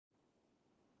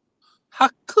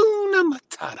Hakuna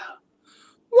Matata.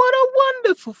 What a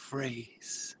wonderful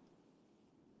phrase.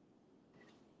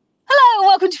 Hello,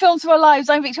 welcome to Films for Our Lives.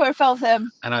 I'm Victoria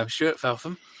Feltham. And I'm Stuart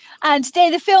Feltham. And today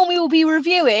the film we will be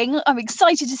reviewing, I'm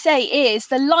excited to say, is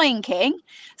The Lion King.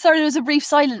 Sorry there was a brief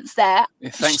silence there.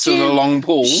 Thanks for the long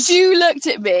pause. Stu looked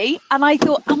at me and I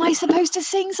thought, am I supposed to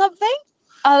sing something?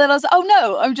 And then I was like, oh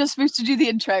no, I'm just supposed to do the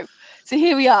intro. So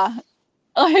here we are.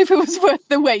 I hope it was worth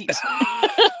the wait.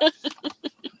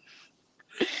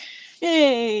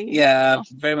 Yay. Yeah,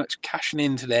 very much cashing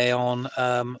in today on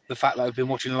the fact that I've been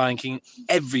watching Lion King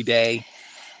every day,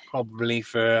 probably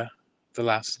for the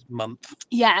last month.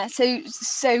 Yeah,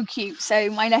 so cute. So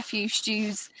my nephew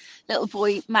Stu's little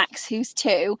boy Max, who's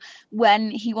 2, when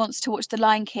he wants to watch The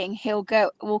Lion King, he'll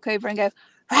walk over and go,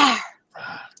 "Rawr!"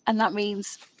 And that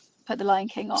means put The Lion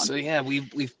King on. So yeah,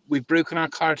 we've broken our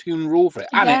cartoon rule for it.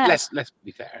 And let's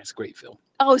be fair, it's a great film.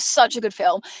 Oh, such a good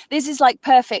film. This is like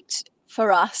perfect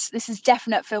for us. This is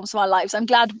definite Films of Our Lives. I'm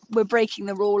glad we're breaking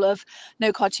the rule of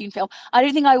no cartoon film. I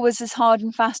don't think I was as hard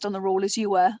and fast on the rule as you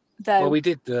were, though. Well, we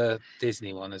did the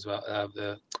Disney one as well,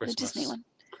 the Disney one.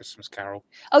 Christmas Carol.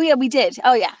 Oh yeah, we did.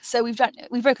 Oh yeah. So we've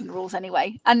broken the rules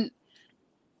anyway, and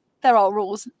there are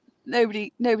rules.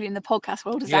 Nobody in the podcast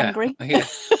world is angry. Yeah.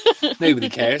 Nobody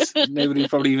cares. Nobody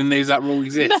probably even knows that rule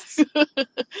exists.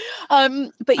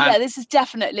 No. But yeah, this is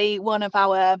definitely one of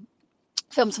our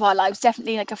Films of Our Lives.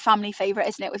 Definitely like a family favourite,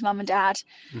 isn't it, with Mum and Dad?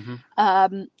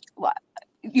 Mm-hmm.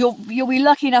 You'll be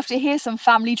lucky enough to hear some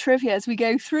family trivia as we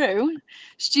go through.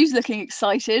 Stu's looking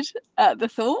excited at the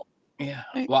thought. Yeah.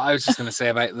 Well, I was just going to say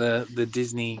about the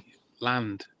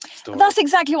Disneyland story. That's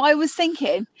exactly what I was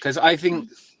thinking. Because I think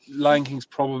Lion King's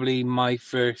probably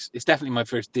it's definitely my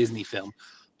first Disney film.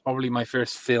 Probably my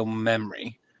first film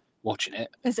memory watching it.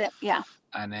 Is it? Yeah.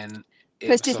 And then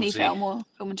first Disney film or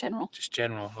film in general? Just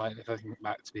general, like if I think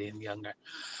back to being younger.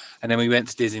 And then we went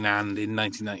to Disneyland in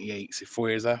 1998, so 4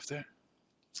 years after.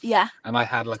 Yeah. And I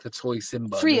had like a toy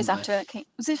Simba. 3 years after it came.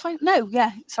 Was it 5? No,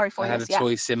 yeah. Sorry, 4 years. I had a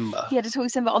toy Simba. He had a toy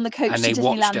Simba on the coach and to Disneyland. And they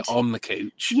watched it on the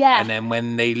coach. Yeah. And then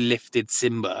when they lifted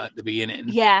Simba at the beginning.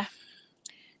 Yeah.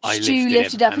 Stu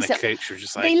lifted up and the coach was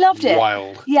just like, they loved it.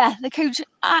 Wild. Yeah, the coach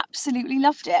absolutely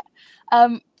loved it.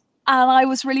 And I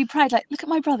was really proud. Like, look at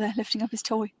my brother lifting up his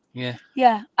toy. Yeah.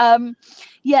 Yeah.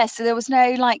 So there was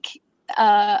no like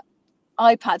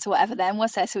iPads or whatever then,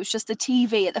 was there? So it was just the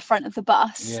TV at the front of the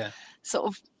bus. Yeah. Sort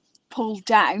of pulled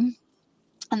down,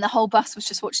 and the whole bus was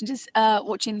just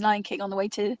watching Lion King on the way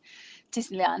to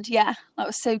Disneyland. Yeah, that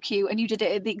was so cute. And you did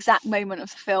it at the exact moment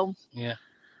of the film. Yeah.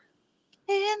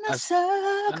 In the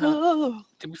circle.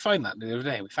 Did we find that the other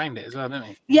day? We found it as well, didn't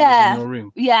we? Yeah. In your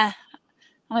room. Yeah.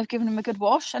 And I've given him a good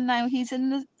wash, and now he's in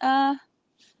the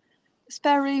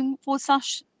spare room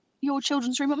 / your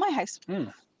children's room at my house.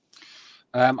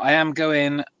 I am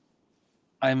going.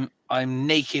 I'm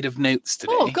naked of notes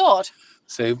today. Oh God!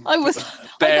 So I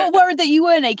got worried that you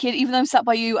were naked, even though I'm sat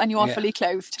by you and you are fully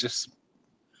clothed.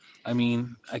 I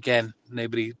mean, again,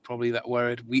 nobody probably that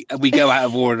worried. We go out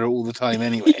of order all the time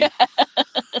anyway. Yeah.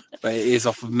 But it is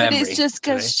off of memory. But it's just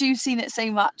because Stu's seen it so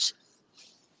much.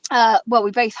 Well, we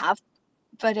both have,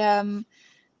 but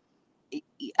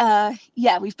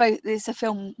we've both. It's a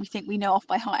film we think we know off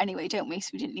by heart anyway, don't we?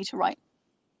 So we didn't need to write.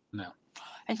 No.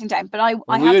 Anything down, but we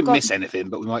won't miss anything,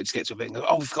 but we might just get to a bit and go,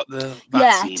 oh, we've got the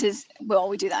vaccine. Yeah,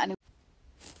 we do that anyway.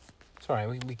 Sorry,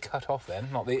 we cut off then.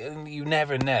 You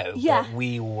never know. Yeah. But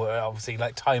we were obviously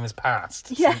like time has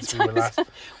passed since we were last.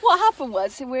 What happened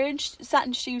was, so we're sat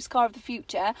in Stu's car of the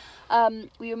future.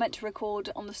 We were meant to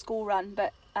record on the school run,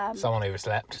 but someone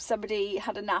overslept. Somebody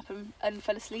had a nap and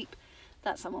fell asleep.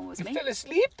 That someone was me. Fell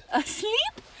asleep?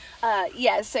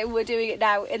 So we're doing it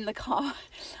now in the car.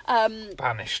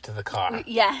 Banished to the car.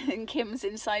 And Kim's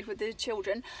inside with the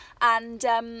children. And,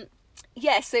 so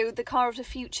the car of the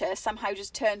future somehow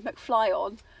just turned McFly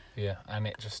on. Yeah, and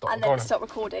it just stopped recording. And then it stopped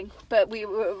recording. But we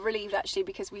were relieved, actually,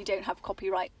 because we don't have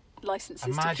copyright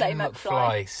licenses to play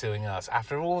McFly suing us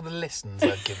after all the listens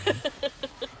I've given.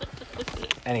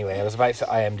 Anyway, I was about to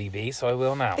IMDb, so I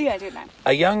will now. Yeah, I do now.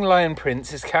 A young lion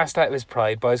prince is cast out of his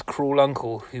pride by his cruel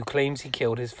uncle, who claims he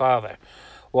killed his father.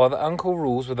 While the uncle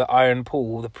rules with the iron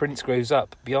paw, the prince grows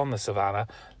up beyond the savannah,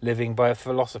 living by a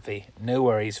philosophy: no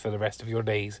worries for the rest of your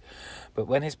days. But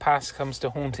when his past comes to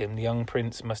haunt him, the young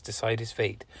prince must decide his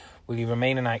fate. Will he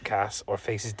remain an outcast or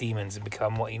face his demons and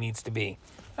become what he needs to be?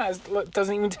 That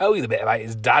doesn't even tell you the bit about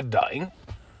his dad dying.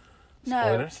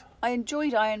 Spoilers. No, I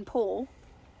enjoyed Iron Paw.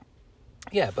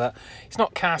 Yeah, but it's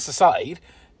not cast aside.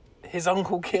 His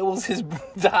uncle kills his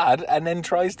dad and then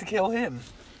tries to kill him.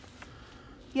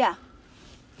 Yeah.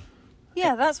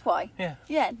 Yeah, that's why. Yeah.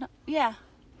 Yeah. Yeah.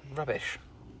 Rubbish.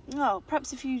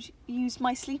 perhaps if you used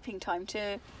my sleeping time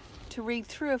to read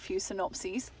through a few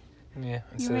synopses, Yeah, you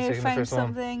instead of may have taking the found first one.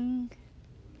 something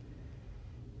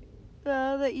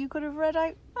that you could have read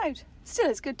out loud. Still,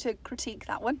 it's good to critique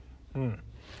that one.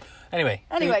 Anyway.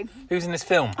 Who's in this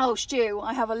film? Oh, Stu,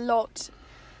 I have a lot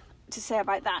to say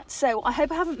about that. So I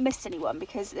hope I haven't missed anyone,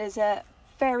 because there's a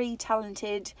very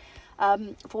talented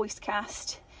voice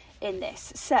cast in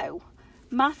this. So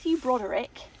Matthew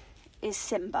Broderick is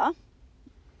Simba,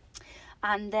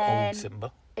 and then Old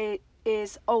Simba. it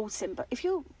is old Simba. If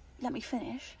you'll let me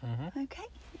finish. Mm-hmm. Okay,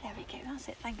 there we go, that's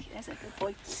it, thank you, there's a good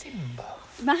boy. Simba.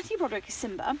 Matthew Broderick is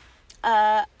Simba,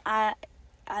 and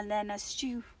then as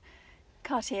Stu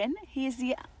cut in, he is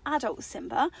the adult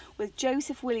Simba, with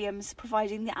Joseph Williams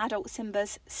providing the adult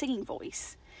Simba's singing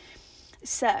voice.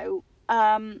 So,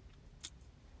 I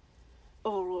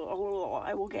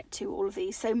will get to all of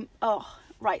these. So,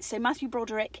 so Matthew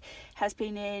Broderick has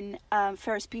been in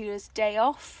Ferris Bueller's Day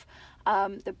Off.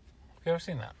 Have you ever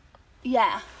seen that?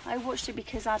 Yeah, I watched it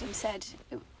because Adam said,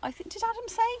 did Adam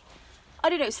say? I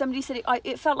don't know, somebody said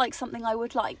it felt like something I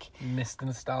would like. Missed the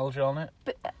nostalgia on it?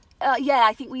 But yeah,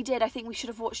 I think we did. I think we should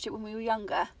have watched it when we were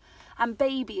younger. And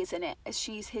Baby is in it, as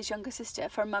she's his younger sister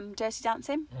from Dirty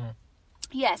Dancing.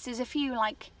 Yes, there's a few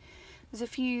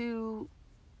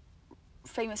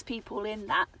famous people in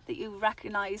that you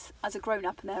recognise as a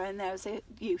grown-up, and they're in there as a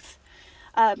youth.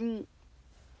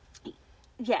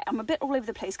 Yeah, I'm a bit all over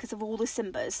the place because of all the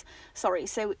Simbas. Sorry,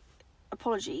 so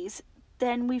apologies.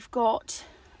 Then we've got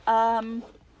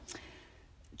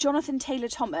Jonathan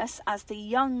Taylor-Thomas as the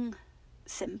young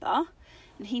Simba,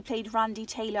 and he played Randy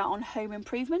Taylor on Home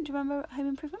Improvement. Do you remember Home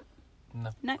Improvement?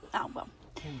 No? Oh, well.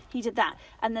 He did that.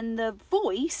 And then the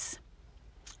voice...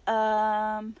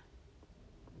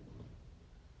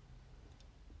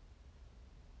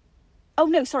 Oh,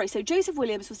 no, sorry. So Joseph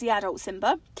Williams was the adult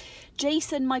Simba.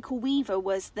 Jason Michael Weaver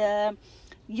was the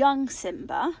young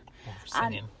Simba.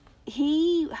 Singing.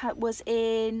 He was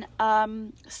in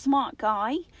Smart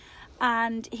Guy,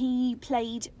 and he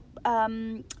played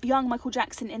young Michael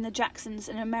Jackson in The Jacksons: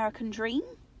 An American Dream.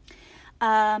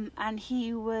 And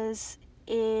he was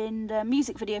in the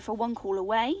music video for One Call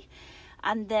Away.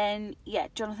 And then,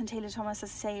 Jonathan Taylor-Thomas,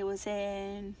 as I say, was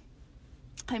in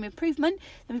Home Improvement.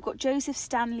 Then we've got Joseph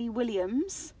Stanley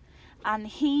Williams, and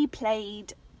he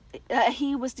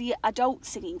was the adult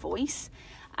singing voice,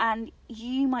 and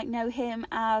you might know him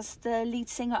as the lead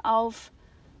singer of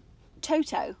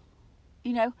Toto.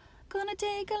 You know, gonna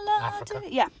take a lot of...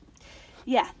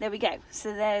 Yeah, there we go.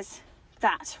 So there's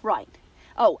that, right.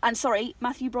 Oh, and sorry,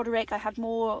 Matthew Broderick, I had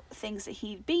more things that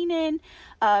he'd been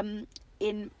on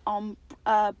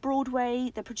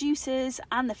Broadway, The Producers,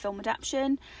 and the film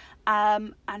adaptation.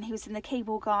 And he was in The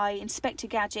Cable Guy, Inspector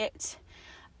Gadget,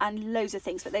 and loads of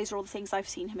things, but those are all the things I've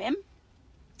seen him in.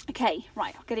 Okay,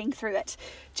 right, getting through it.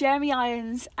 Jeremy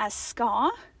Irons as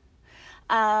Scar,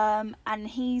 and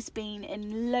he's been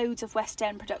in loads of West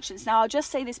End productions. Now, I'll just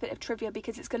say this bit of trivia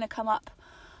because it's going to come up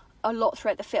a lot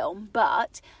throughout the film,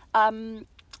 but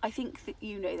I think that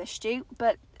you know this, Stu,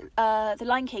 but The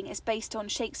Lion King is based on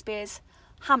Shakespeare's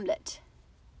Hamlet.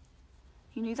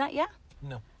 You knew that, yeah?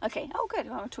 No. Okay. Oh, good.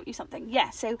 Well, I taught you something. Yeah.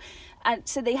 So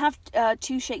they have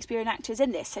two Shakespearean actors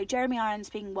in this. So Jeremy Irons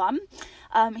being one.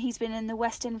 He's been in the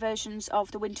West End versions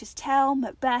of The Winter's Tale,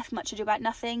 Macbeth, Much Ado About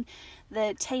Nothing,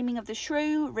 The Taming of the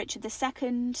Shrew, Richard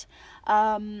II,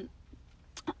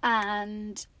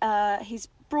 and his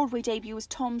Broadway debut was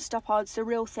Tom Stoppard's The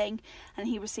Real Thing, and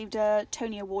he received a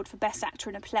Tony Award for Best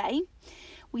Actor in a Play.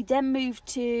 We then moved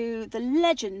to the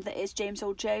legend that is James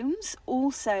Earl Jones,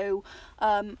 also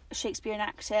a Shakespearean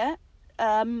actor.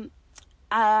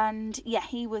 And yeah,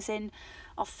 he was in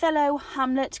Othello,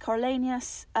 Hamlet,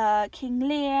 Coriolanus, King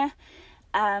Lear,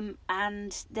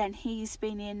 and then he's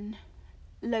been in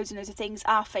loads and loads of things.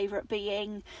 Our favourite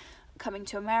being Coming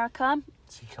to America.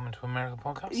 Is he Coming to America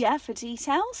podcast? Yeah, for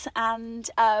details. And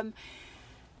I've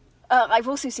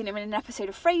also seen him in an episode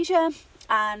of Frasier,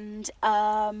 and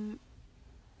I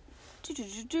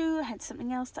had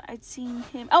something else that I'd seen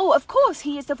him. Oh, of course,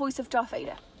 he is the voice of Darth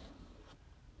Vader.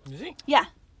 Is he? Yeah,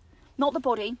 not the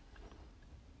body,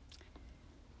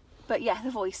 but yeah,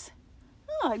 the voice.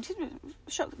 Oh, I'm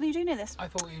shocked that you do know this. I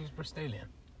thought he was Bristolian.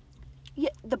 Yeah,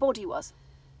 the body was.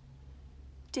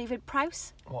 David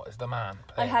Prowse. What is the man?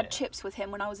 I had chips with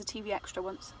him when I was a TV extra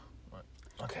once. Right.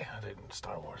 Okay, I did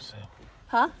Star Wars. So.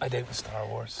 Huh? I did with Star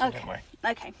Wars. So okay. Don't worry.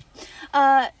 Okay.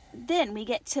 Then we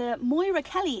get to Moira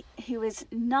Kelly, who is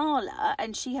Nala,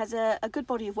 and she has a good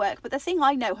body of work. But the thing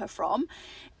I know her from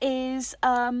is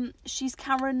she's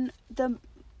Karen, the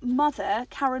mother,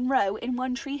 Karen Rowe in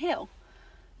One Tree Hill.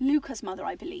 Luca's mother,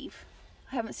 I believe.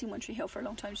 I haven't seen One Tree Hill for a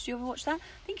long time. Did you ever watch that?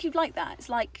 I think you'd like that. It's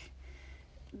like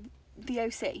the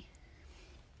OC.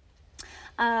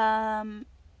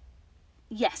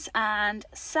 Yes, and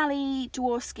Sally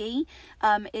Dworsky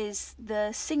is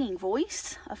the singing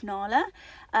voice of Nala,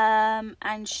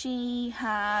 and she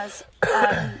has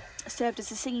served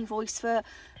as a singing voice for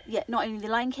not only The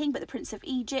Lion King but The Prince of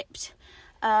Egypt,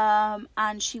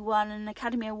 and she won an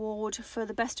Academy Award for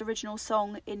the Best Original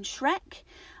Song in Shrek,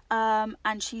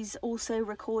 and she's also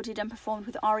recorded and performed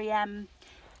with R.E.M.,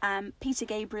 Peter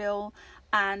Gabriel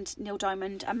and Neil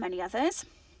Diamond and many others.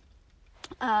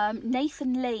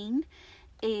 Nathan Lane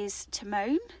is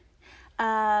Timon,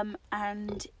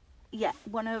 and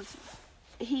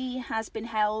he has been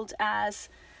held as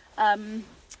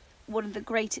one of the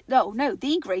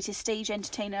the greatest stage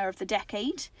entertainer of the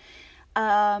decade.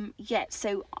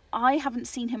 So I haven't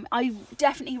seen him. I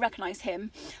definitely recognise him,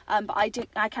 but I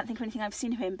can't think of anything I've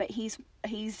seen of him. But he's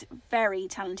very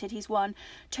talented. He's won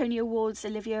Tony Awards,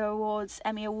 Olivia Awards,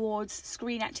 Emmy Awards,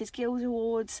 Screen Actors Guild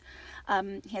Awards.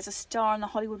 He has a star on the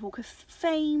Hollywood Walk of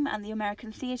Fame and the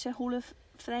American Theatre Hall of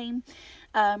Fame.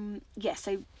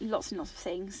 So lots and lots of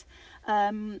things.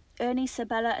 Ernie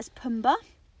Sabella as Pumbaa.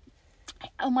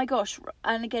 Oh my gosh,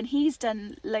 and again he's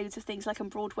done loads of things like on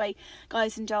Broadway,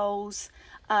 Guys and Dolls,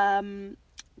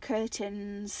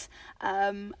 Curtains,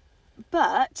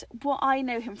 but what I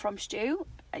know him from, Stu,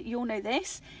 you'll know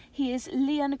this, he is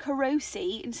Leon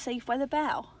Carosi in Saved by the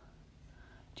Bell.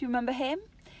 Do you remember him?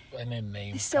 I know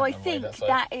name. So I think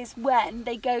that is when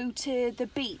they go to the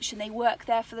beach and they work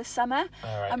there for the summer.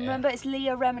 Right, and remember, it's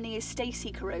Leah Remini as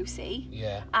Stacey Carosi.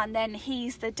 Yeah. And then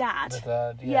he's the dad. The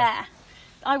dad, yeah.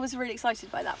 I was really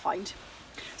excited by that find.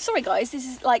 Sorry guys, this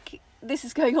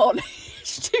is going on.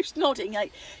 Stu's nodding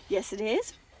like, yes it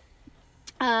is.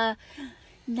 Now,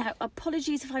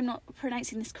 apologies if I'm not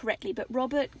pronouncing this correctly, but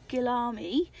Robert Guillaume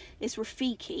is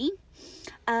Rafiki,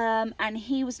 and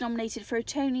he was nominated for a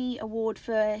Tony Award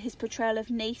for his portrayal of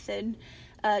Nathan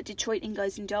Detroit in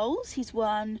Guys and Dolls. He's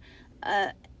won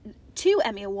 2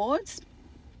 Emmy Awards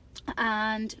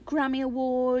and Grammy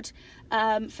Award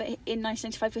in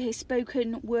 1995 for his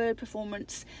spoken word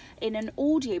performance in an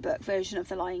audiobook version of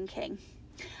The Lion King.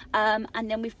 And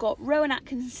then we've got Rowan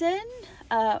Atkinson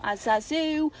as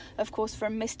Zazu, of course,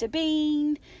 from Mr.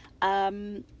 Bean,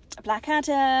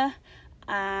 Blackadder,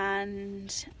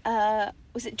 and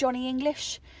was it Johnny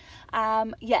English?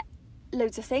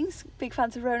 Loads of things. Big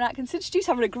fans of Rowan Atkinson. Stu's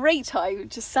having a great time,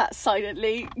 just sat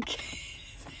silently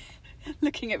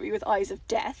looking at me with eyes of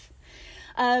death.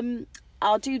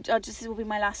 This will be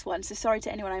my last one, so sorry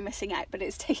to anyone I'm missing out, but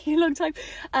it's taking a long time.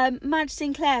 Madge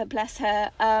Sinclair, bless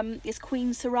her, is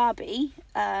Queen Sarabi,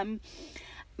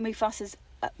 Mufasa's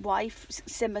wife,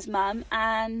 Simba's mum,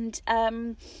 and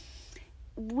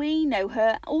we know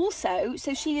her also,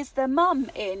 so she is the mum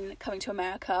in Coming to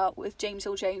America, with James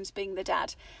Earl Jones being the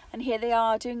dad, and here they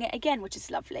are doing it again, which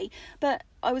is lovely. But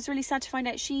I was really sad to find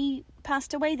out she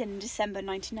passed away then in December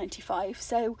 1995,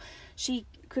 so she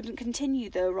couldn't continue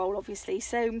the role, obviously.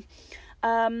 So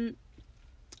so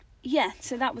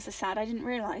that was a sad. I didn't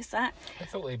realise that. I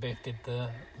thought they both did the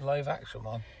live action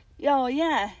one. Oh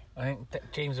yeah, I think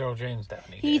James Earl Jones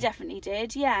definitely did. He definitely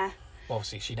did, yeah. Well,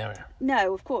 obviously she never.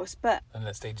 No, of course, but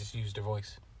unless they just used her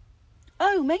voice.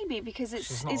 Oh, maybe because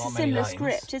it's a similar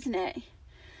script, isn't it?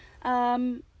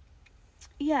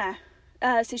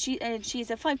 So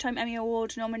she's a 5-time Emmy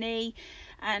Award nominee,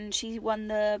 and she won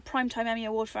the Primetime Emmy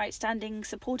Award for Outstanding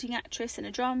Supporting Actress in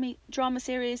a drama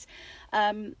series.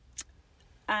 Then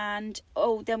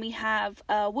we have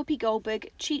Whoopi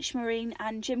Goldberg, Cheech Marin,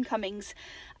 and Jim Cummings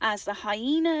as the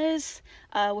hyenas.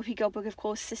 Whoopi Goldberg, of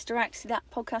course, Sister Act. See that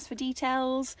podcast for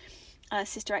details.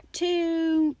 Sister Act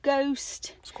 2,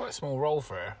 Ghost. It's quite a small role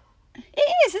for her.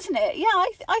 It is, isn't it? Yeah,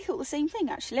 I thought the same thing,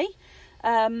 actually.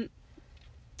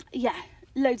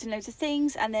 Loads and loads of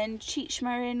things. And then Cheech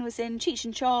Marin was in Cheech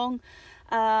and Chong.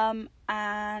 And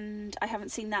I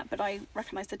haven't seen that, but I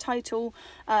recognise the title.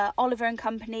 Oliver and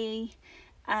Company.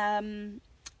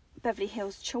 Beverly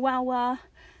Hills Chihuahua,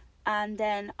 and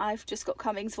then I've just got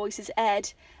Cummings' voice as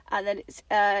Ed, and then it's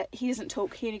he doesn't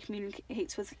talk, he only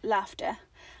communicates with laughter.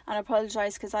 And I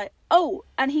apologise because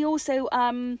and he also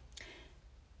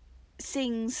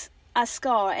sings as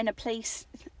Scar in place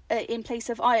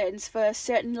of Irons for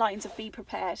certain lines of Be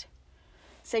Prepared.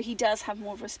 So he does have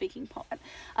more of a speaking part.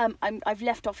 I've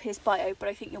left off his bio, but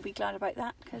I think you'll be glad about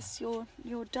that because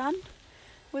you're done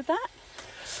with that.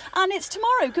 And it's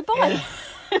tomorrow. Goodbye.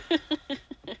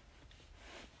 Yeah.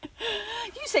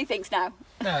 You say things now.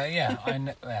 No, yeah,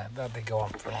 they go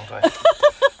on for a long time.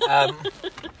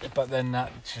 But then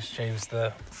that just shows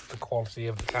the quality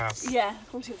of the cast. Yeah,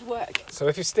 quality of the work. So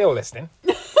if you're still listening,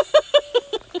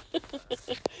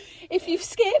 If you've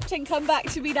skipped and come back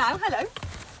to me now, hello.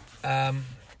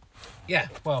 yeah.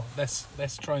 Well, let's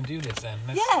try and do this then.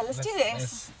 Let's do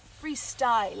this.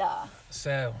 Freestyler.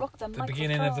 So Rock the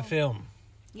beginning of the microphone. film.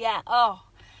 Yeah. Oh,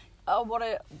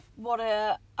 what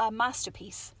a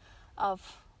masterpiece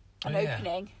of an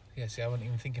opening. Yeah. See, I wasn't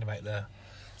even thinking about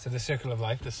the Circle of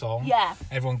Life, the song. Yeah.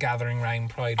 Everyone gathering round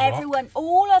Pride Rock. Everyone,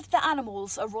 all of the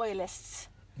animals are royalists.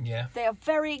 Yeah. They are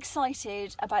very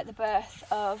excited about the birth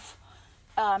of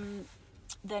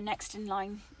their next in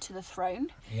line to the throne.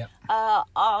 Yeah.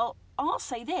 I'll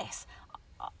say this.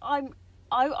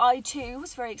 I too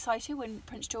was very excited when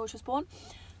Prince George was born.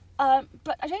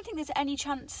 But I don't think there's any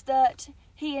chance that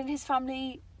he and his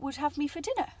family would have me for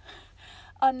dinner.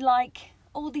 Unlike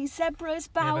all these zebras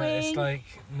bowing. Yeah, but it's like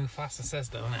Mufasa says,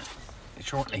 though, isn't it?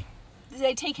 Shortly.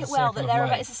 They take it The well circle that of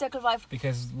life. it's a circle of life.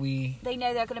 Because They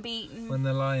know they're going to be eaten, when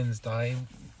the lions die,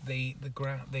 they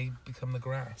become the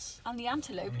grass. and the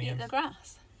antelope And the eat the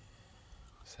grass.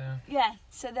 So Yeah,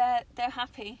 so they're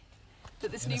happy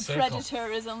that this In a new circle.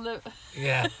 predator is on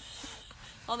yeah.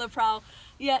 the prowl.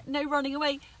 Yeah, no running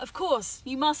away. Of course,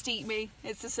 you must eat me.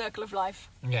 It's the circle of life.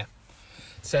 Yeah.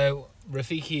 So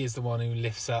Rafiki is the one who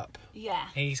lifts up. Yeah.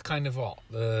 He's kind of what?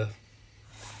 The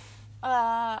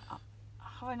Have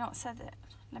I not said it?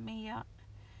 Let me.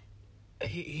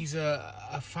 he's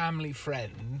a family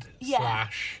friend Yeah.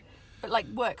 / But like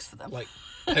works for them. like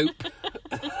Pope.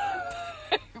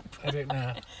 I don't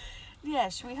know. Yeah.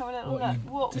 Should we have a little What look?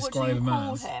 you What do describe you him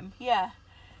call as? him? Yeah.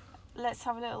 Let's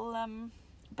have a little.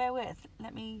 Bear with.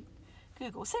 Let me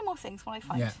Google. Say more things when I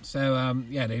find. Yeah. So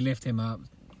they lift him up.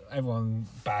 Everyone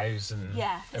bows and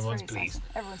Yeah. It's everyone's very pleased.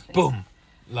 exciting. Everyone's pleased. Boom.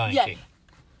 Lion Yeah. King.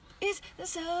 It's the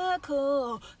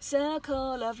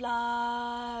circle of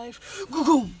life.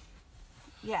 Boom.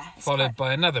 Yeah. It's Followed quite-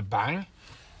 by another bang,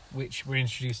 which we're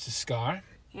introduced to Scar.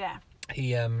 Yeah.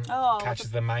 He Oh,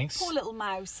 catches the mouse. Poor little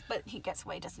mouse, but he gets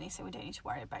away, doesn't he? So we don't need to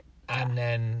worry about. And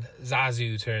then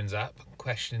Zazu turns up,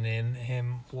 questioning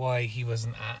him why he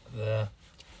wasn't at the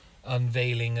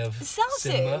unveiling of Zazu.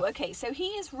 Simba. Okay, so he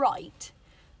is right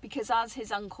because as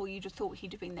his uncle, you'd have thought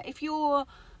he'd have been there. If your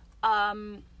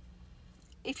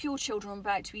children were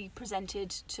about to be presented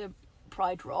to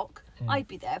Pride Rock, I'd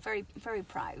be there, very, very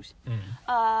proud.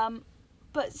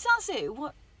 But Zazu,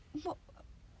 what?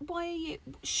 Why are you?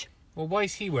 Shh. Well, why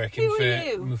is he working Who for are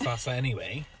you? Mufasa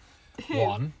anyway? Who?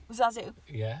 One, Zazu.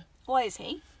 yeah, Why is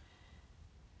he?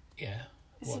 yeah.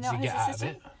 Is he What does not he his get out of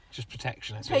assistant? it? Just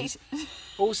protection, I suppose. Wait.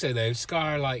 Also, though,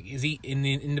 Scar is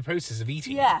in the process of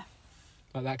eating. Yeah.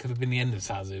 Like that could have been the end of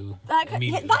Zazu. Yeah,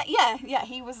 immediately.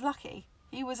 he was lucky.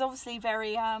 He was obviously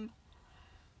very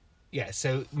Yeah,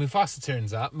 so Mufasa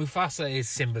turns up. Mufasa is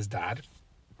Simba's dad.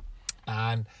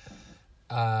 And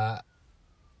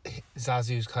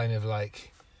Zazu's kind of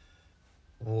like,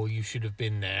 well, you should have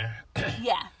been there.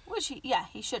 yeah.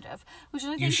 He should have. Which I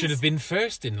think You should is- have been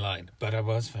first in line. But I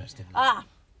was first in line. Ah,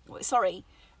 sorry.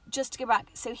 Just to go back.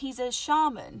 So he's a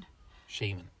shaman.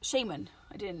 Shaman.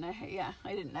 I didn't know. Yeah,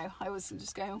 I didn't know. I was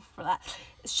just going for that.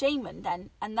 Shaman then,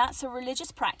 and that's a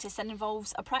religious practice that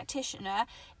involves a practitioner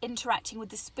interacting with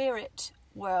the spirit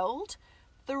world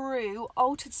through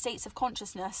altered states of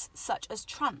consciousness, such as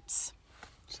trance.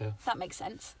 So, That makes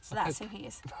sense. So that's who he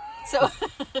is. So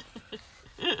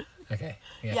okay.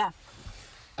 Yeah.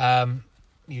 yeah.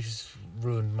 You just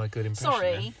ruined my good impression.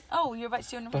 Sorry. then. Oh, you're about to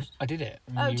do an But impression. I did it.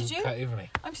 and Oh, did you? Cut over me.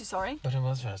 I'm so sorry. But I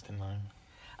was first in line.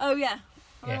 Oh yeah.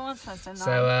 Yeah. Oh, that's first in line.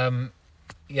 So,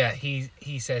 yeah, he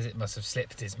says it must have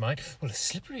slipped his mind. Well, as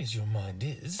slippery as your mind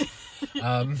is.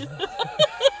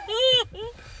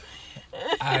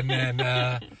 And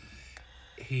then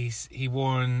he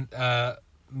warned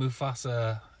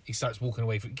Mufasa. He starts walking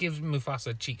away. Gives Mufasa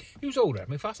a cheek. Who's older,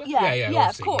 Mufasa? Yeah, of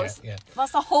obviously, course. Yeah.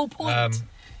 That's the whole point.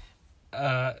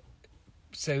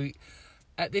 So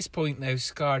at this point, though,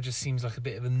 Scar just seems like a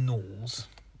bit of a nose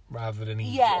rather than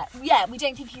evil. Yeah, we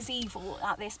don't think he's evil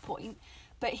at this point,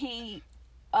 but he,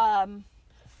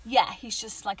 he's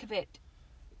just like a bit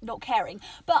not caring.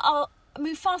 But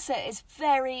Mufasa is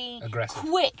very Aggressive.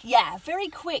 quick, very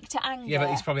quick to anger. Yeah, but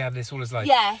he's probably had this all his life.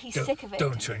 Yeah, he's Don't- sick of it.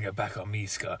 Don't turn your back on me,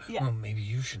 Scar. Yeah. Well, maybe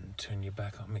you shouldn't turn your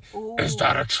back on me. Ooh. Is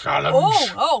that a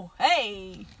challenge? Oh,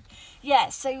 hey. Yeah,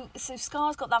 so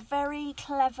Scar's got that very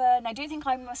clever, and I don't think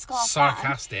I'm a Scar fan,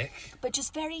 Sarcastic. but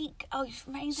just very,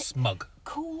 amazing, Smug.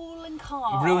 cool and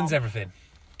calm. He ruins everything.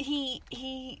 He,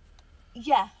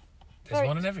 There's Very-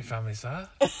 one in every family, sir.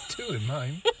 2 in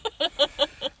mine.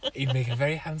 He'd make a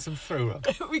very handsome throw rug.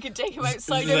 we could take him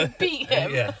outside and beat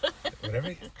him. Yeah.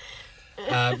 Whatever.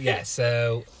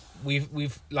 So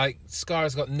we've like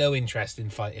Scar's got no interest in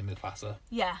fighting Mufasa.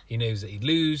 Yeah. He knows that he'd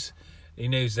lose. He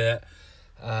knows that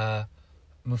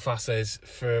Mufasa is,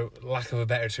 for lack of a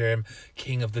better term,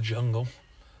 king of the jungle.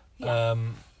 Yeah.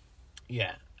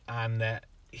 And that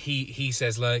he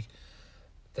says like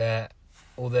that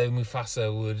although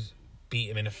Mufasa would beat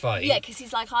him in a fight. Yeah, because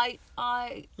he's like, I'm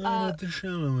at the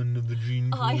shallow end of the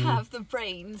gene pool. I have the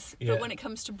brains, Yeah. but when it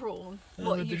comes to brawn,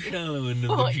 I'm at the shallow end of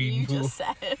the what gene you pool. just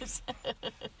said.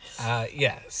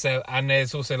 So and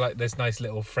there's also like this nice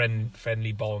little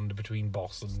friendly bond between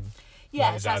Boss and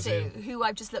Yeah, Zazu. Zazu, who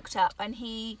I've just looked up, and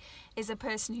he is a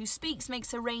person who speaks,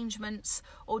 makes arrangements,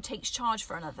 or takes charge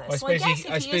for another. I So I suppose, guess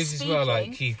if I he suppose is as speaking, well,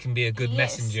 like he can be a good he is.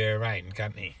 messenger around,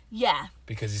 can't he? yeah.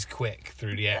 Because he's quick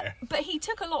through the air. But he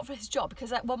took a lot for his job,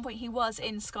 because at one point he was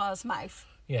in Scar's mouth.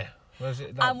 Yeah. Was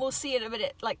it And we'll see in a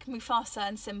minute, like Mufasa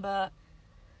and Simba,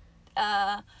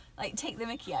 like take the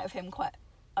mickey out of him quite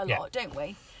a Yeah. lot, don't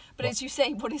we? But Well- as you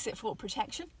say, what is it for?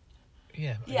 Protection?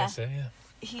 Yeah, I Yeah. guess so, yeah.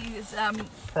 He's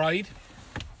Pride?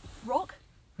 Rock.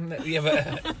 No, yeah,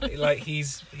 but like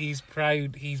he's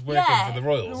proud. He's working for the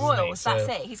royals. The royals. Isn't he?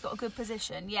 That's it. He's got a good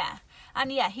position. Yeah,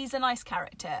 and yeah, he's a nice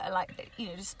character. Like, you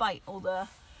know, despite all the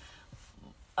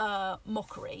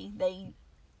mockery, they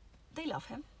love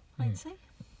him. I'd say.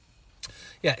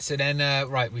 Yeah. So then,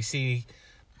 right, we see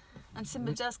And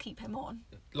Simba does keep him on.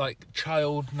 like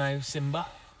child now Simba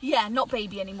Yeah, not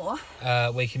baby anymore.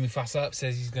 waking Mufasa up,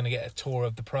 says he's going to get a tour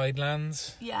of the Pride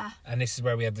Lands, Yeah. and this is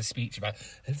where we have the speech about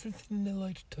everything the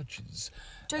light touches.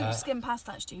 Don't skim past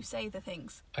that, Stu. Say the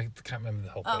things. I can't remember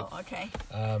the whole Oh, thing. okay.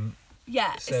 Um,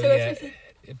 Yeah. so So, yeah, everything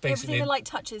basically, the light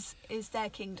touches is their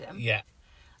kingdom. yeah,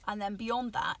 And then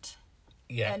beyond that,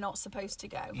 yeah, they're not supposed to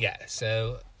go. yeah.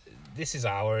 So this is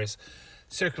ours.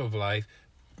 Circle of life.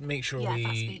 Make sure Yeah,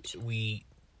 that speech. we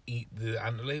eat the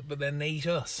antelope, but then they eat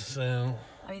us. So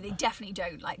I mean, they definitely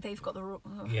don't. Like, they've got the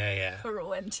yeah.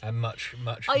 ruined. And much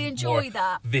I enjoy more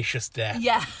that. vicious death.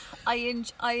 Yeah, I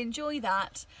enjoy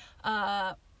that,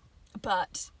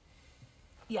 but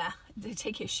yeah, they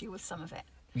take issue with some of it.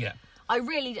 Yeah. I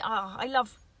really, I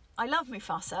love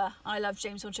Mufasa. I love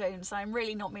James Earl Jones. I'm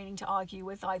really not meaning to argue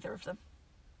with either of them.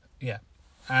 Yeah.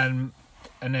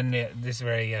 And then this is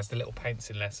where he has the little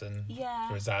pouncing lesson Yeah.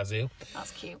 for Zazu. That's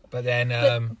cute. But then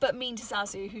But mean to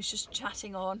Zazu, who's just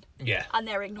chatting on, yeah. and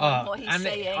they're ignoring what he's and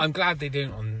saying. I'm glad they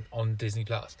do it on Disney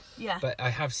Plus. Yeah. But I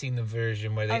have seen the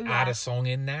version where they Oh, yeah. add a song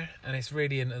in there, and it's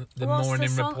really in the What's morning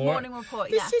the song? report. Morning Report,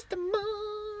 yeah. This is the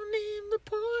morning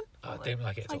report. Oh, I don't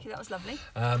like it at Thank all. you, that was lovely.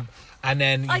 And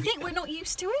then I think we're not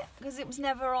used to it because it was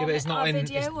never on yeah, but it's not our in.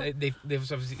 video.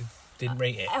 They've obviously didn't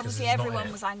rate it. 'cause Obviously, it's not in everyone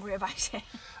it. was angry about it.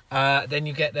 Then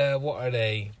you get the what are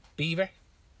they? Beaver.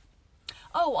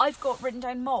 Oh, I've got written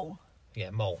down mole.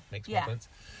 Yeah, mole makes more Yeah. sense.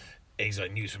 He's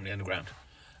like news from the underground,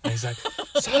 and he's like,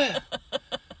 "Sire,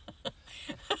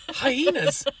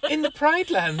 hyenas in the Pride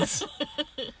Lands."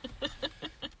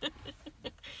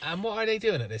 And what are they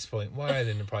doing at this point? Why are they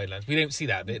in the Pride Lands? We don't see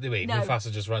that bit, do we? No.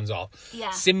 Mufasa just runs off.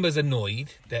 Yeah. Simba's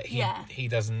annoyed that Yeah. he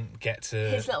doesn't get to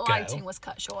His little go, outing was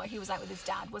cut short. He was out with his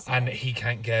dad, wasn't and he? he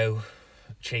can't go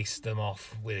chase them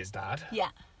off with his dad. Yeah.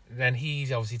 Then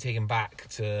he's obviously taken back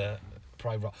to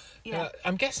Pride Rock. Yeah.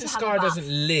 I'm guessing To have a Scar bath.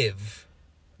 doesn't live.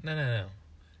 No.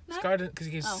 No? Scar because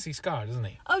he gets Oh. to see Scar, doesn't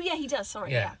he? Oh, yeah, he does.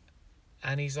 Sorry. Yeah.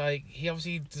 And he's like, he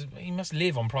must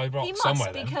live on Pride Rock He must,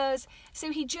 somewhere then. because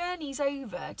so he journeys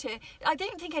over to. I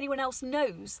don't think anyone else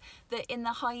knows that in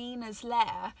the hyena's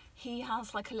lair he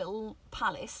has like a little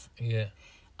palace. Yeah.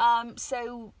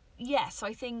 So yes,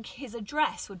 I think his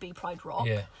address would be Pride Rock.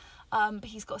 Yeah. But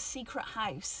he's got a secret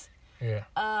house. Yeah.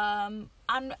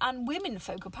 And women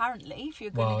folk apparently. If you're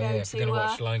going Well, to go yeah, if to you're gonna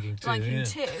watch Lion King 2, Lion King yeah.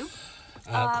 2,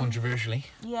 Controversially.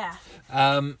 yeah.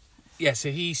 Yeah,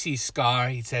 so he sees Scar.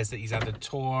 He says that he's had a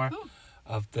tour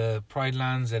of the Pride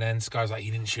Lands, and then Scar's like, he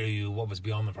didn't show you what was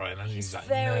beyond the Pride Lands. He's like,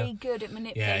 very no. good at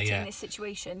manipulating Yeah. this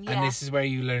situation. Yeah. And this is where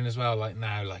you learn as well, like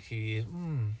now, like he,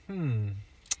 and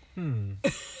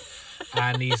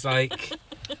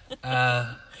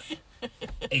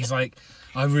he's like,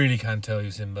 I really can't tell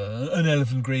you, Simba. An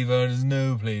elephant graveyard is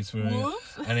no place for it.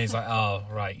 Woof. And he's like, oh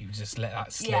right, you just let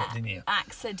that slip, didn't you?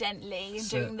 Accidentally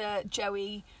So- doing the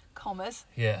Joey commas.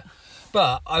 Yeah.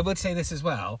 But I would say this as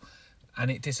well, and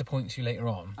it disappoints you later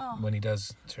on Oh. when he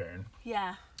does turn.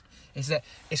 Yeah. Is that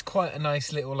it's quite a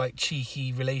nice little like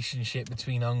cheeky relationship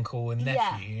between uncle and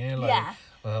nephew. Yeah. You know, like, Yeah.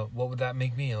 well, what would that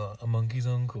make me? A monkey's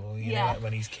uncle? You know, Yeah. like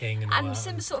when he's king and all And that.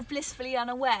 Simba's sort of blissfully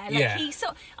unaware. Like Yeah.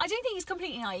 I don't think he's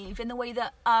completely naive in the way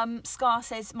that Scar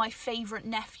says, my favourite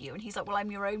nephew, and he's like, well,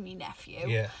 I'm your only nephew.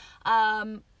 Yeah.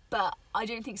 But I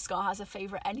don't think Scar has a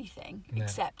favourite anything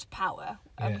except power.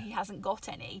 He hasn't got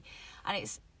any. And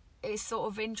it's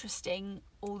sort of interesting,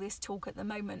 all this talk at the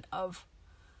moment of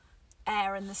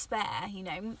heir and the spare, you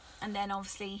know. And then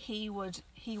obviously he was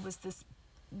this.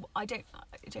 I don't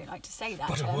like to say that.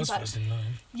 But it was first in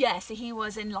line. Yeah, so he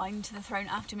was in line to the throne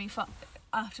after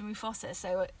Mufasa.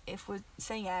 So if we're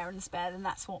saying heir and the spare, then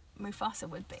that's what Mufasa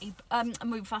would be.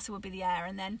 Mufasa would be the heir,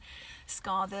 and then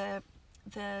Scar the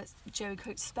Joey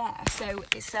Coat's spare. So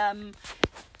it's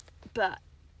but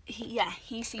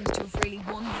he seems to have really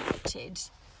wanted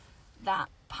that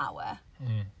power.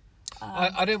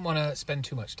 I don't want to spend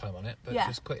too much time on it, but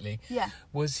just quickly. Yeah.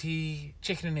 Was he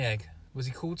chicken and the egg? Was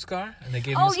he called Scar? And they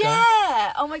gave him Oh, a scar?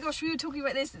 yeah! Oh my gosh, we were talking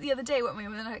about this the other day, weren't we?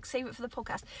 We're going to save it for the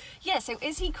podcast. Yeah, so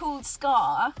is he called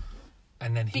Scar?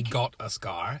 And then he got a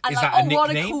scar. And Is that a nickname?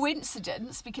 what a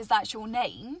coincidence, because that's your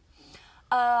name.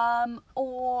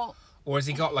 Or has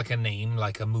he got like a name,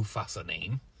 like a Mufasa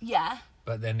name? Yeah.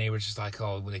 But then they were just like,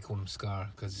 oh, well, they call him Scar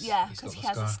because he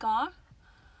has a scar.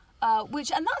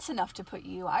 And that's enough to put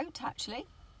you out, actually.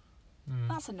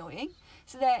 That's annoying.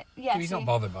 So he's not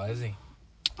bothered by it, is he?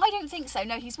 I don't think so.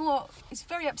 No, he's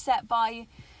very upset by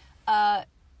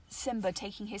Simba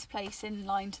taking his place in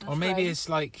line to the throne. Or maybe it's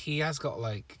like he has got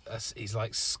like he's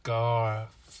like Scar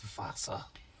Fasa.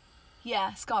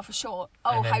 Yeah, Scar for short.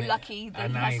 Oh, how lucky that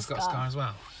and he now has he's a got Scar as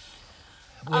well.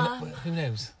 Who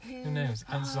knows? Who knows?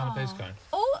 Answers on a postcard.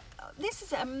 Oh, this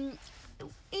is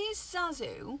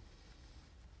Zazu.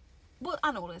 What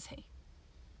animal is he?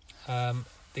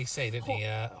 They say, don't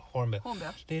they? Hornbill.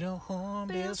 Hornbill. Little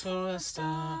hornbills for a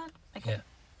start. Okay. Yeah.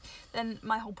 Then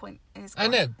my whole point is... I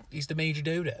know. He's the Major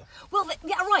Dodo. Well,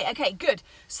 yeah, right. Okay, good.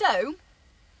 So,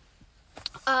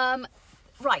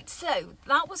 right. So,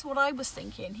 that was what I was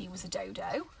thinking. He was a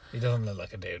dodo. He doesn't look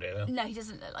like a dodo, though. No, he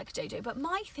doesn't look like a dodo. But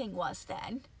my thing was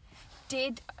then,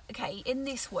 in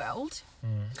this world,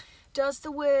 does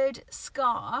the word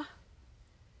scar...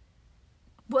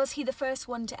 Was he the first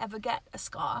one to ever get a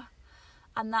scar?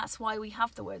 And that's why we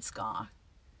have the word Scar.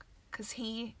 Because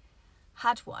he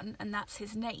had one, and that's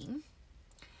his name.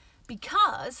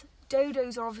 Because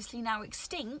dodos are obviously now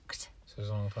extinct. So it was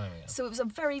a long time ago. So it was a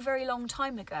very, very long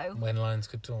time ago. When lions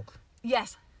could talk.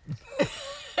 Yes. Yeah,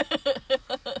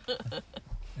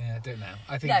 I don't know.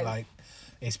 I think,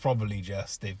 it's probably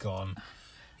just they've gone...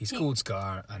 He's called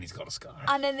Scar, and he's got a scar.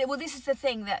 And then, this is the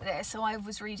thing so I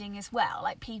was reading as well.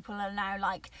 Like, people are now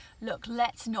like, look,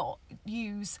 let's not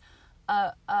use...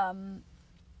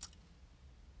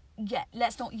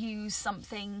 let's not use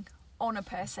something on a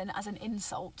person as an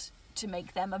insult to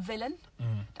make them a villain.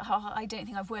 I don't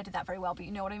think I've worded that very well, but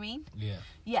you know what I mean? Yeah.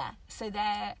 Yeah, so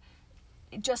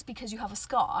just because you have a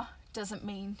scar doesn't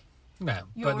mean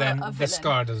but then the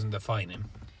scar doesn't define him.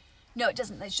 No, it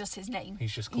doesn't. It's just his name.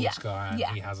 He's just called Scar, and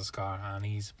he has a scar, and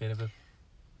he's a bit of a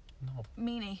knob.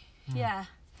 Meanie. Yeah.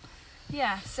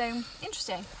 Yeah, so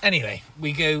interesting. Anyway,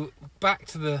 we go back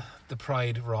to the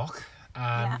Pride Rock,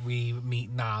 and we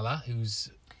meet Nala,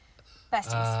 who's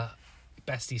bestie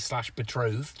 /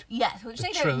 betrothed. Yes, which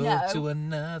they don't know. Betrothed to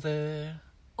another.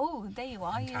 Oh, there you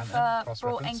are. You've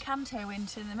brought Encanto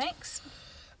into the mix.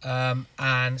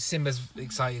 And Simba's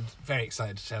very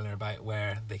excited to tell her about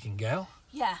where they can go.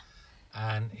 Yeah.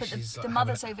 And but she's the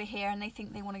mother's over here, and they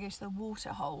think they want to go to the water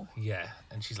hole. Yeah,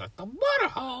 and she's like, the water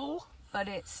hole? But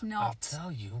it's not. I'll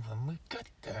tell you when we get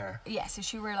there. Yeah, so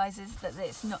she realises that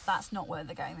that's not where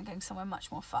they're going. They're going somewhere much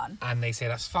more fun. And they say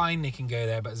that's fine, they can go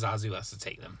there, but Zazu has to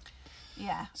take them.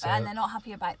 Yeah, and they're not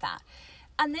happy about that.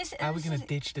 And how are we going to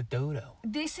ditch the dodo?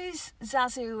 This is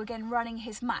Zazu again running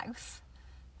his mouth,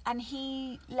 and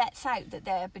he lets out that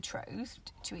they're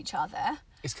betrothed to each other.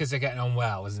 It's because they're getting on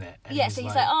well, isn't it? And so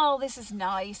he's like, oh, this is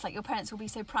nice. Like, your parents will be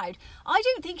so proud. I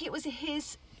don't think it was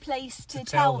his place to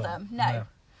tell them. No.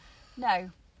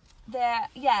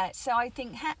 So I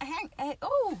think,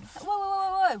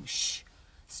 whoa, shh.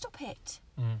 Stop it.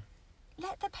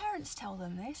 Let the parents tell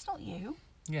them this, not you.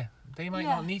 Yeah, they might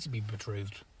not need to be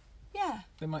betrothed. Yeah.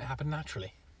 They might happen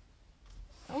naturally.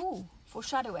 Oh,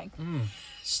 foreshadowing.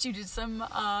 Stu did some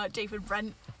David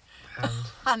Brent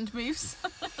hand moves.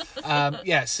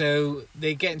 So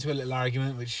they get into a little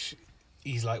argument, which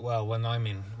he's like, well, when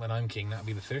I'm king, that'll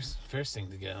be the first thing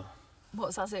to go.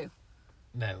 What's Zazu?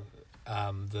 No,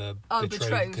 the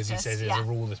betrothed, because he says it's a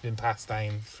rule that's been passed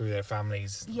down through their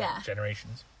families,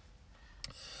 generations.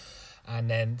 And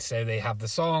then so they have the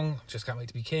song, Just Can't Wait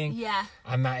to Be King. Yeah.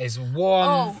 And that is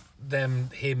him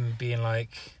being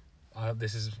like,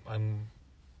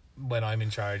 when I'm in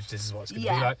charge, this is what it's going to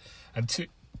be like. And two,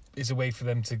 it's a way for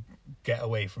them to get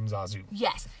away from Zazu.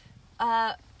 Yes.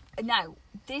 Now,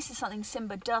 this is something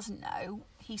Simba doesn't know.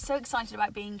 he's so excited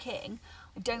about being king.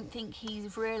 I don't think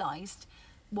he's realised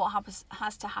what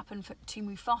has to happen to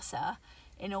Mufasa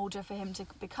in order for him to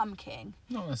become king.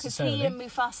 Not Because necessarily. he and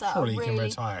Mufasa Surely are he really... can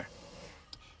retire.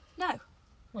 No.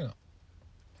 Why not?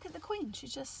 Look at the Queen. She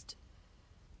just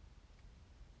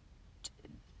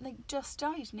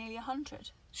died, nearly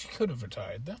 100. She could have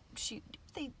retired, though.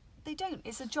 They don't.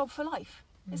 It's a job for life.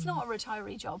 It's not a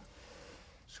retiree job.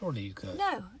 Surely you could.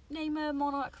 No. Name a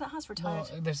monarch that has retired.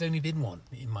 Well, there's only been one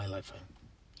in my lifetime.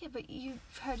 Yeah, but you've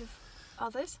heard of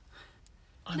others.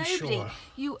 I'm Nobody. sure.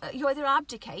 You either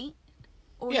abdicate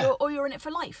or Yeah. you're in it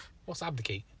for life. What's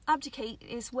abdicate? Abdicate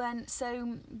is when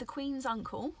the Queen's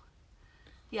uncle,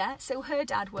 yeah, so her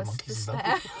dad was the monkey's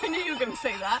spare. I knew you were going to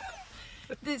say that.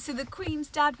 So the Queen's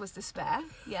dad was the spare,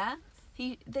 yeah.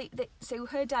 So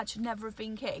her dad should never have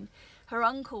been king. Her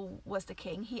uncle was the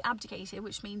king. He abdicated,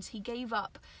 which means he gave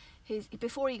up his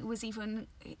before he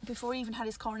even had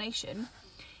his coronation.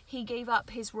 He gave up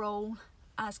his role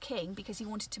as king because he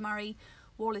wanted to marry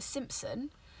Wallis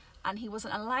Simpson, and he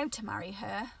wasn't allowed to marry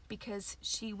her because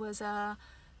she was a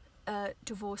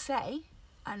divorcee,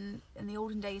 and in the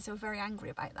olden days they were very angry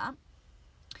about that.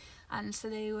 And so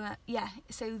they were,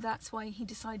 so that's why he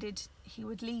decided he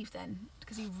would leave then,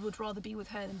 because he would rather be with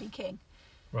her than be king.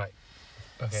 Right.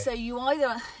 Okay.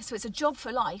 So it's a job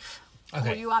for life,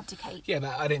 or you abdicate. Yeah,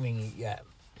 but I don't think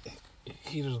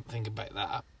he doesn't think about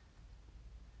that.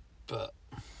 But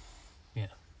yeah,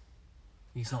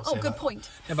 he's not. Oh, saying good that. point.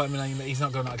 Yeah, but I mean, he's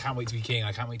not going. I can't wait to be king.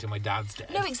 I can't wait till my dad's dead.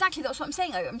 No, exactly. That's what I'm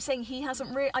saying. I'm saying he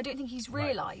hasn't. I don't think he's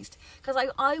realised, because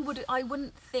I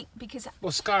wouldn't think, because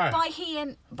Well, Scar.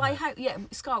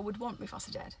 Scar would want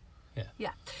Mufasa dead. Yeah.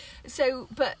 Yeah. So,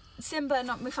 but Simba and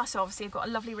Mufasa obviously have got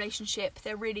a lovely relationship.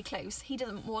 They're really close. He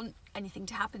doesn't want anything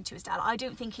to happen to his dad. I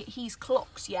don't think he's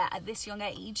clocked yet at this young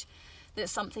age that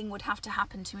something would have to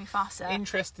happen to Mufasa.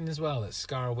 Interesting as well that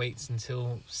Scar waits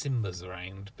until Simba's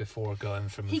around before going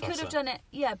for Mufasa. He could have done it,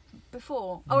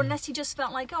 before. Or unless he just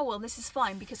felt like, oh, well, this is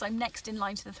fine because I'm next in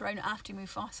line to the throne after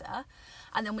Mufasa.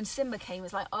 And then when Simba came, it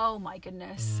was like, oh my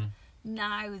goodness, and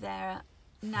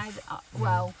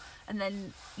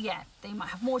then, they might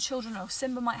have more children, or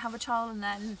Simba might have a child, and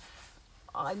then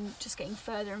I'm just getting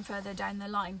further and further down the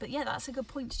line. But yeah, that's a good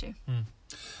point, Stu.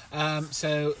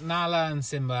 So Nala and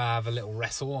Simba have a little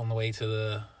wrestle on the way to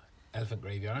the elephant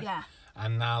graveyard. Yeah.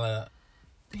 And Nala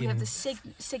We have the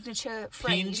signature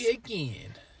phrase. Pinja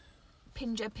again.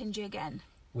 Pinja again.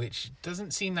 Which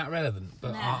doesn't seem that relevant,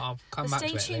 but No. I'll come But back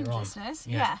to it stay tuned, later on. listeners.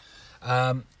 Yeah.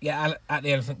 At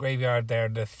the elephant graveyard, there are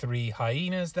the 3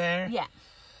 hyenas there. Yeah.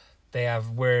 They have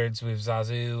words with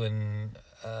Zazu and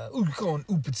Ulkon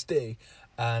Upitstay.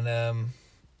 And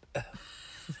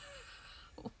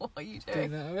What are you do you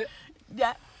doing? know it?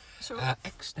 Yeah. Sure.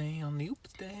 X-Day on the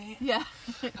Upitstay. Yeah.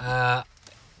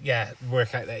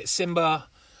 Work out that Simba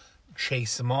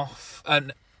chase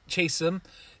them.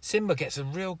 Simba gets a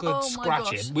real good Oh my gosh.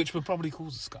 scratching, which would probably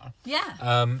cause a scar.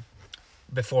 Yeah.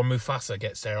 Before Mufasa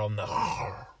gets there on the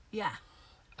Yeah.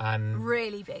 and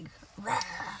Really big.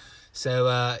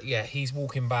 so he's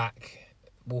walking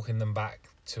them back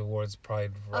towards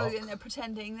Pride Oh, Rock. and they're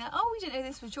pretending that, we didn't know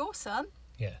this was your son.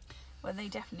 Yeah. Well, they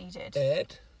definitely did.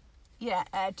 Ed, Yeah,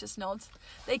 Ed just nods.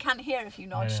 They can't hear if you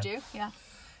nod, I know. Stu. Yeah.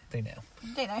 they know.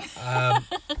 They know.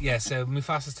 So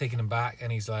Mufasa's taking him back,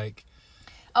 and he's like,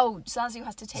 Oh, Zazu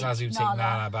has to take Zazu take Nala.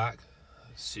 Nala back.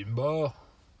 Simba,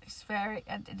 It's very,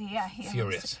 he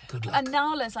furious. Good luck. And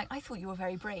Nala's like, I thought you were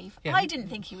very brave. Yeah. I didn't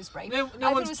think he was brave. I thought it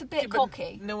one's- was a bit but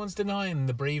cocky. No one's denying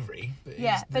the bravery, but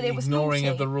Yeah, it's but the it was ignoring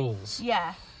naughty. of the rules.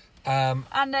 Yeah. Um,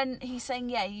 And then he's saying,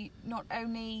 you not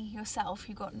only yourself,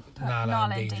 you got put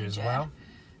Nala in danger as well.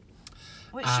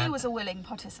 Which she was a willing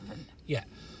participant. Yeah,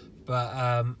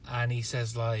 but and he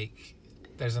says like,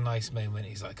 there's a nice moment.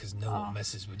 He's like, because no one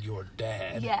messes with your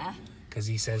dad. Yeah. Because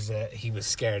he says that he was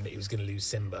scared that he was going to lose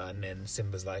Simba, and then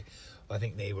Simba's like, well, I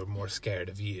think they were more scared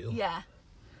of you. Yeah.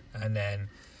 And then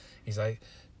he's like,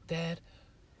 Dad,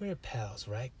 we're pals,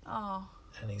 right? Oh.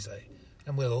 And he's like,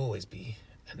 and we'll always be.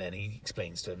 And then he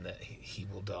explains to him that he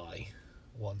will die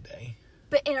one day.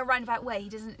 But in a roundabout way, he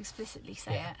doesn't explicitly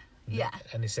say it. Yeah.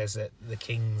 And he says that the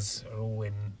kings are all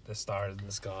in the stars in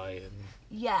the sky. And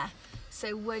Yeah.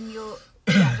 So when you're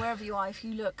wherever you are, if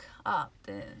you look up,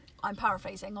 I'm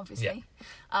paraphrasing, obviously,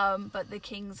 but the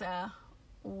kings are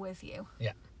all with you.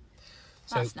 yeah.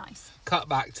 That's So, nice. cut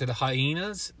back to the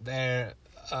hyenas. They're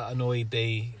annoyed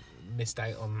they missed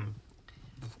out on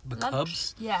the Lunch?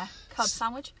 cubs. Yeah. Cub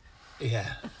sandwich.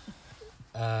 Yeah.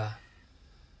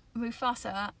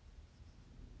 Mufasa.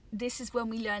 This is when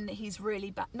we learn that he's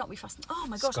really bad. Not Mufasa. Oh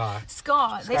my gosh.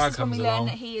 Scar. This is when comes we learn along.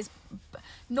 that he is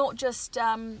not just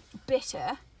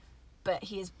bitter, but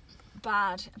he is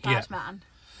bad Yeah. man.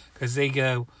 Because they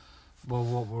go,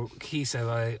 well, he said,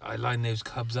 I lined those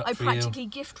cubs up I for you. practically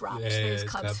gift wrapped Yeah, those those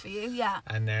cubs cubs. for you. Yeah.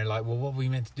 And they're like, well, what were we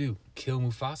meant to do? Kill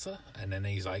Mufasa? And then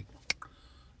he's like,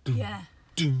 doom, Yeah.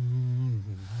 doom,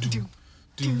 doom,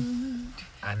 doom.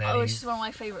 And then Which he's, is one of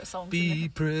my favourite songs. be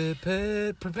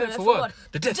prepared Prepared for what?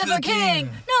 The death of the king.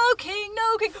 No king,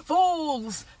 no king.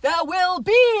 Fools, there will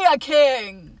be a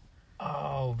king.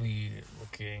 I'll be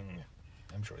the king.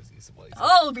 I'm sure it's the voice.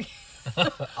 I'll be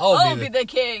I'll be the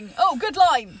king. Oh, good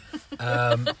line.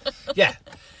 Yeah.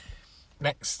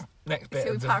 Next bit. So we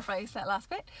of the- paraphrase that last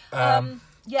bit. Um,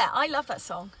 Yeah, I love that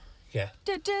song. Yeah.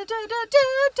 Du- du- du- du-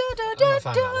 du- du- I'm du- not a fan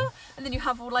of that du. one. And then you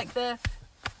have all like the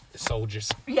Soldiers.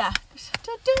 yeah.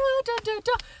 Du- du- du-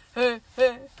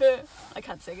 du- du. I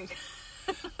can't sing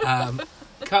it.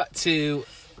 Cut to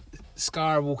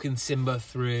Scar walking Simba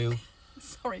through.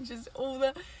 Sorry, just all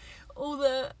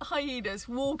the hyenas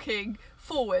walking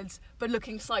forwards but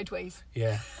looking sideways,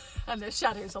 Yeah. and there's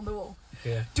shadows on the wall.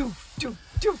 Yeah. Doof, doof,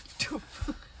 doof,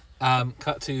 doof.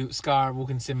 Cut to Scar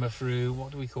walking Simba through,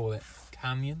 what do we call it?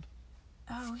 Canyon?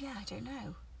 Oh yeah, I don't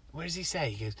know. What does he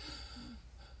say? He goes,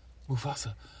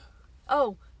 Mufasa.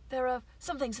 Oh, there are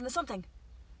some things and there's something.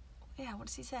 Yeah, what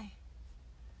does he say?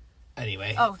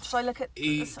 Anyway. Oh, should I look at?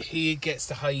 He gets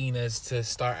the hyenas to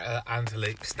start an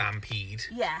antelope stampede,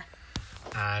 Yeah.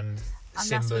 and And Simba's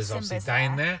that's where obviously Simba's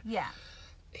down there. Yeah.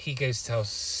 He goes to tell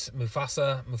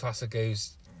Mufasa. Mufasa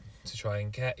goes to try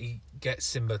and get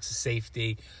Simba to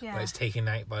safety, Yeah. but it's taken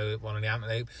out by one of the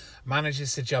antelope.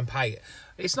 Manages to jump out.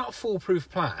 It's not a foolproof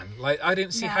plan. Like, I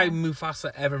don't see No. how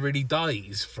Mufasa ever really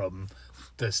dies from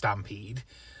the stampede,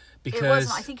 because It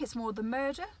wasn't. I think it's more the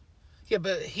murder. yeah,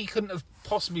 but he couldn't have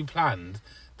possibly planned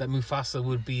that Mufasa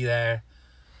would be there.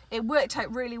 It worked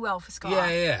out really well for Scar.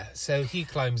 Yeah. So he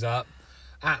climbs up.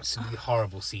 Absolutely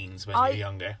horrible scenes when you're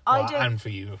younger, and for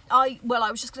you. I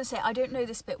was just going to say I don't know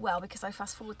this bit well because I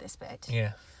fast forward this bit,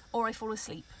 Yeah. or I fall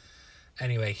asleep.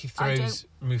 Anyway, he throws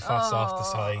Mufasa off the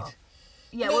side.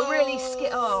 Yeah, we're really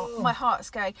scared. Oh, my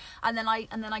heart's going. And then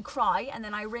I cry, and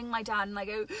then I ring my dad, and I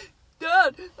go,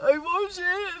 Dad, I watched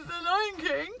The Lion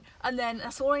King. And then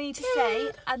that's all I need to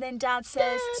say. And then Dad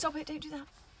says, Stop it, don't do that.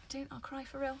 I'll cry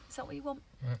for real. Is that what you want?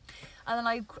 And then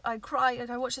I cry. Like,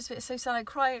 I watch this bit. It's so sad. I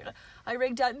cry. I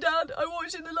ring Dad. Dad, I'm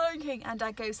watching The Lion King. And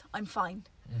Dad goes, I'm fine.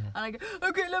 And I go,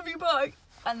 okay, love you, bye.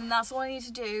 And then that's all I need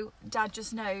to do. Dad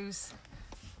just knows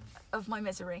of my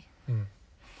misery.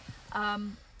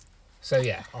 So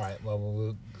yeah, all right. Well,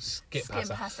 we'll skip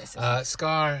past this. that.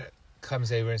 Scar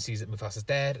comes over and sees that Mufasa's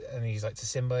dead, and he's like to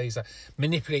Simba. He's like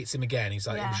manipulates him again. He's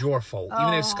like, it was your fault,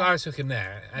 even though Scar took him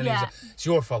there, and he's like, it's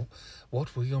your fault.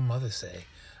 What will your mother say?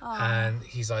 And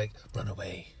he's like, run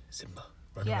away, Simba.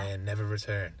 Run away and never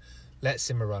return. Let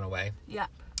Simba run away. Yeah.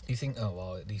 You think, oh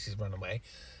well, at least he's run away.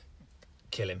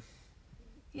 Kill him.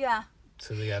 Yeah.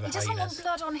 To the other He doesn't hyenas.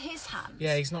 want blood on his hands.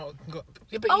 Yeah, he's not got.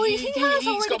 Yeah, but Oh, he's has got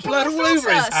already blood killed all over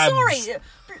his Mufasa. hands. Sorry,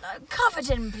 covered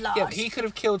in blood. Yeah, but he could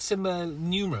have killed Simba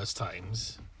numerous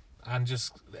times, and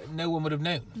just no one would have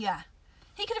known. Yeah.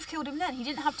 He could have killed him then. He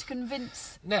didn't have to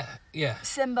convince Nah, yeah.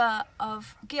 Simba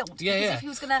of guilt. Yeah, because yeah. if he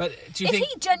was gonna, But do you if think-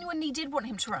 he genuinely did want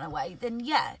him to run away, then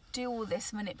yeah, do all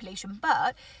this manipulation.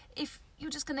 But if you're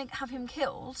just gonna have him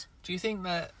killed, Do you think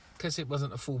that because it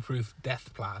wasn't a foolproof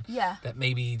death plan, Yeah. that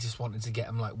maybe he just wanted to get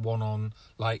them like one on,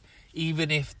 like even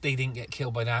if they didn't get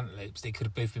killed by the antelopes, they could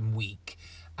have both been weak,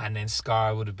 and then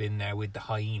Scar would have been there with the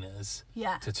hyenas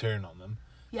Yeah. to turn on them.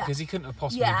 Yeah. Because he couldn't have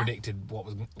possibly Yeah. predicted what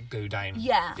was going to go down.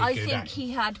 yeah, did I go think down.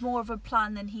 he had more of a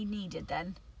plan than he needed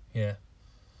then. Yeah.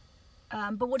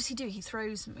 But what does he do? He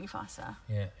throws Mufasa.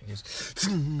 Yeah. He goes.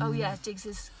 Oh yeah, digs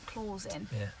his claws in.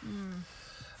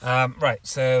 Yeah. Right,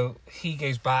 so he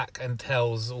goes back and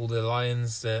tells all the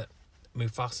lions that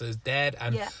Mufasa is dead,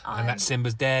 and that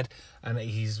Simba's dead, and that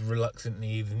he's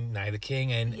reluctantly now the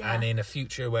king, and in a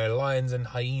future where lions and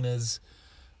hyenas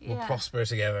will prosper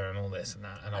together, and all this and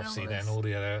that, and obviously then all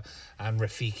the other, and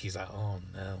Rafiki's like, oh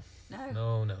no,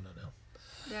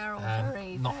 They're all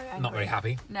very not angry. very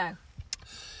happy. No.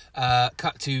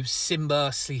 Cut to Simba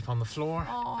asleep on the floor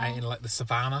out in like the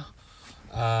savannah.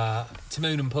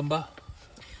 Timon and Pumbaa,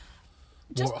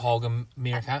 warthog and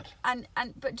meerkat.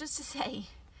 But just to say,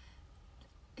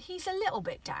 he's a little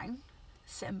bit down,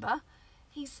 Simba.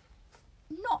 He's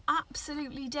not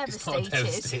absolutely It's devastated. not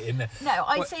devastating. No,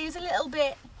 I'd say he's a little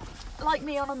bit like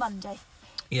me on a Monday.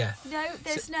 Yeah. No,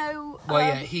 there's no. Well,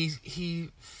 yeah, he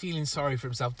feeling sorry for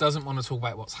himself, doesn't want to talk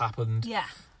about what's happened. Yeah.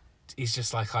 He's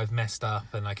just like, I've messed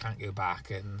up and I can't go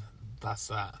back, and that's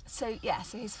that. So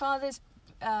his father's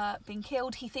been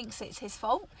killed. He thinks it's his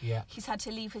fault. Yeah. He's had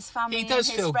to leave his family. He does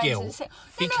and his feel friends guilt. and say-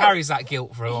 He No, carries that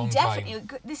guilt for a long he time.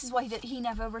 definitely. This is why he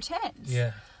never returns.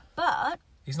 Yeah. But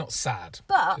He's not sad.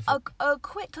 a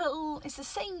quick little. It's the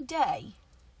same day.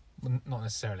 Well, not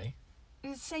necessarily.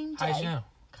 It's the same day. How do you know?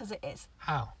 Because it is.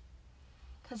 How?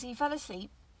 Because he fell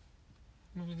asleep.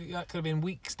 That could have been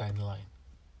weeks down the line.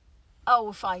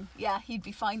 Oh, fine. Yeah, he'd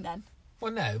be fine then.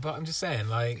 Well, no, but I'm just saying,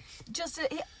 like...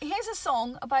 Here's a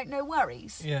song about no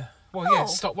worries. Yeah. Well, yeah, Oh.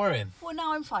 stop worrying. Well,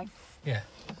 now I'm fine. Yeah.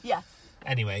 Yeah.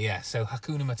 Anyway, yeah, so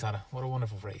Hakuna Matata. What a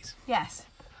wonderful phrase. Yes.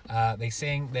 They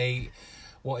sing,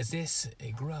 what is this?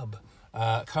 A grub.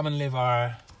 Come and live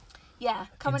our Yeah.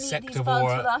 Come and eat these insectivore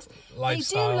bugs with us.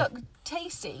 lifestyle. They do look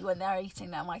tasty when they're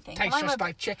eating them, I think. Tastes And just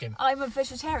like chicken. I'm a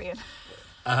vegetarian.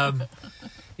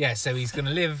 Yeah, so he's going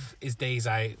to live his days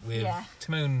out with Yeah.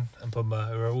 Timon and Pumbaa,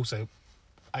 who are also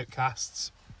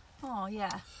outcasts. Oh,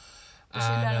 yeah. We should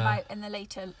And, learn about in the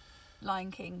later Lion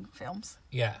King films.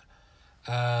 Yeah.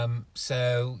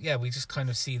 So, yeah, we just kind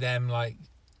of see them, like,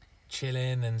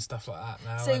 chilling and stuff like that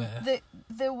now. So innit?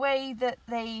 the way that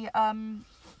they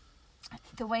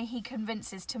the way he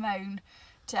convinces Timon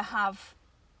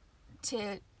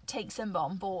to take Simba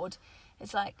on board,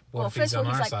 it's like, What well, if first he's of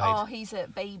all on he's our like, side? oh, he's a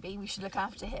baby, we should look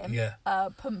after him. Yeah.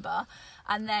 Pumbaa,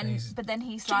 and then but then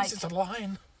he's like, Jesus, it's a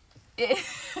lion.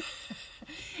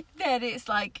 then it's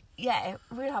like, yeah,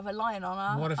 we'll have a lion on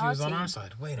our. What if he our was on team. our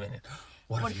side? Wait a minute.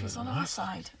 What if he was on our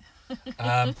side?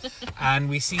 And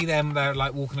we see them, they're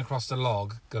like walking across the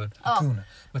log going, Hakuna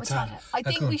Matata. I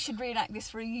think Hakuna. we should reenact this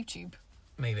for YouTube.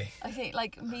 Maybe. I think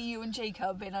like me, you and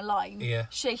Jacob in a line, Yeah.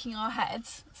 shaking our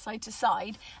heads side to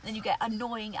side, and then you get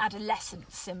annoying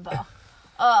adolescent Simba.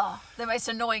 Oh, the most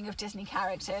annoying of Disney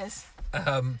characters.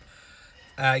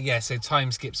 Yeah, so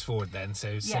time skips forward then.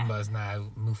 So Simba is now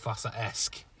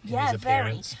Mufasa-esque in his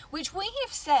appearance. Which we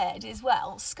have said as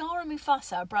well, Scar and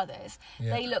Mufasa are brothers.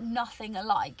 Yeah. They look nothing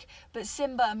alike, but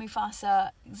Simba and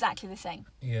Mufasa exactly the same.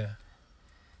 Yeah,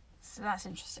 So that's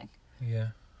interesting. yeah.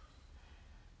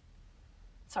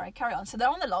 Sorry, carry on. So they're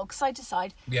on the log, side to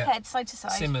side, Yeah. head side to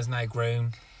side. Simba's now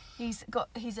grown. He's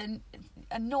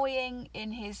annoying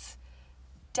in his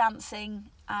dancing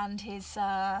and his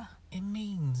It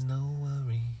means no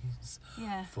worries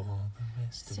yeah. for the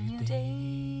rest of In your your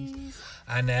days. days.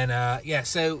 And then,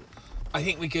 so I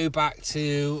think we go back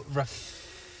to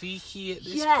Rafiki at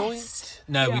this Yes. point.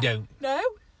 No, we Yeah. don't. No?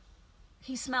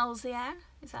 He smells the air?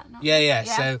 Is that not? Yeah.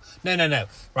 So, no.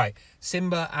 Right.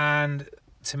 Simba and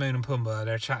Timon and Pumbaa,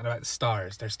 they're chatting about the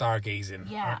stars. They're stargazing,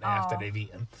 Yeah, aren't they, after oh. they've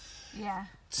eaten. Yeah.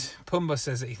 Pumbaa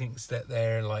says that he thinks that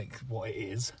they're like what it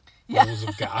is, Yeah. balls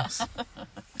of gas.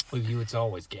 With you, it's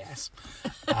always gas.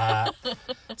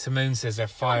 Timon says they're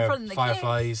from the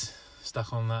fireflies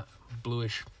stuck on that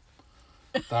bluish,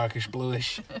 darkish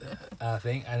bluish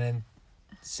thing. And then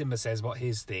Simba says what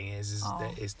his thing is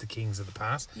that is the kings of the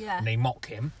past. Yeah. And they mock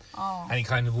him, Oh. and he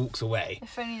kind of walks away.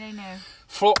 If only they knew.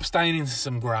 Flops down into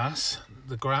some grass.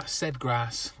 The said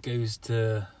grass goes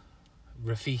to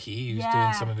Rafiki, who's doing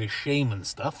Yeah. some of his shaman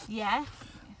stuff. Yeah.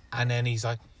 And then he's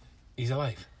like, he's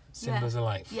alive. Simba's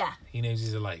alive. Yeah. He knows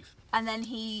he's alive. And then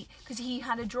because he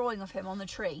had a drawing of him on the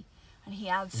tree, and he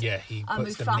adds Yeah, he a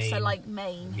puts the Mufasa name. like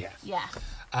mane. Yeah.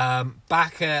 Yeah.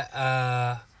 Back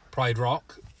at Pride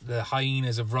Rock, the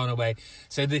hyenas have run away.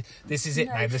 So this is it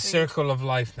No now, the food. circle of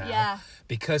life now. Yeah.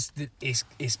 Because it's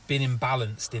been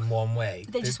imbalanced in one way.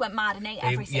 They just went mad and ate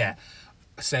everything. Yeah.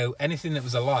 So anything that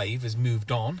was alive has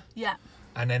moved on, Yeah.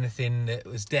 and anything that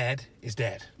was dead is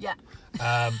dead. Yeah.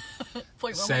 Point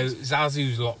well So made.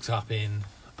 Zazu's locked up in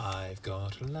I've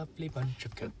got a lovely bunch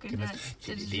of coconuts.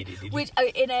 Which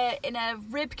in a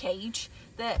rib cage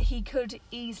that he could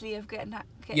easily have got But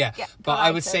I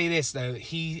out would of. say this though,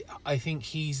 I think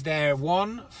he's there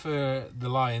one for the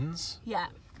lions, Yeah.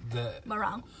 the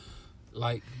Morale.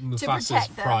 like protect Mufasa's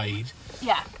them. pride.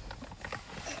 Yeah.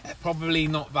 Probably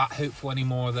not that hopeful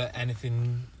anymore that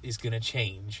anything is going to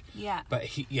change. Yeah. But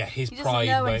his doesn't pride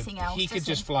know won't. anything else, He could does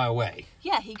just he? fly away,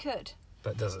 Yeah, he could.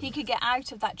 but doesn't. He could get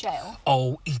out of that jail.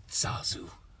 Oh, eat Zazu.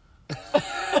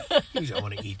 You don't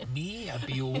want to eat me. I'd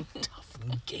be all tough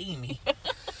and gamey.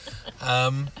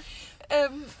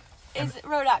 Is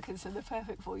Rowan Atkinson the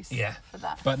perfect voice Yeah. for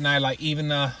that? But now, like, even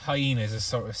the hyenas are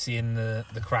sort of seeing the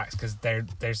cracks because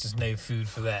there's just no food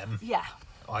for them Yeah.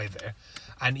 either.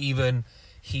 And even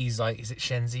he's like, is it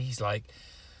Shenzi? He's like,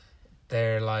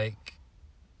 they're like,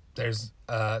 there's,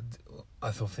 I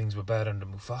thought things were better under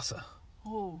Mufasa.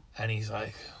 Oh. And he's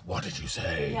like, what did you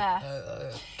say? Yeah.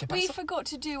 ¿Qué We pasa? forgot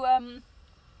to do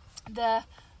the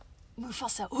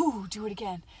Mufasa. Ooh, do it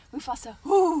again. Mufasa.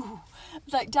 Ooh.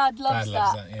 Like Dad loves Dad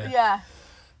loves that. that, yeah. Yeah.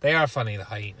 They are funny, the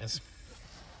hyenas.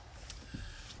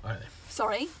 aren't they?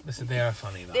 Sorry. Listen, they are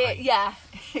funny. Yeah.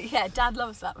 Yeah, Dad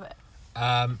loves that bit.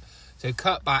 So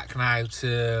cut back now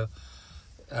to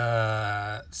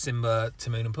Simba,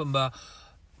 Timon and Pumbaa.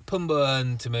 Pumbaa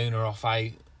and Timon are off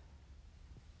out.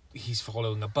 He's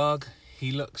following a bug.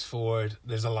 He looks forward.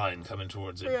 There's a lion coming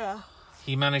towards him. Yeah.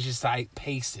 He manages to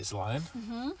outpace this lion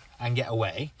and get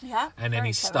away. Yeah. And then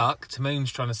he's stuck.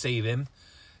 Timon's trying to save him.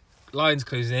 Lion's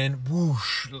closing in.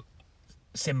 Whoosh.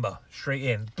 Simba, straight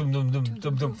in. Dum, dum, dum,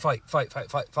 dum, dum. Fight.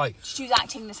 Stu's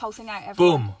acting this whole thing out. Everyone.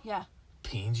 Boom. Yeah.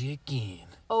 Pins you again.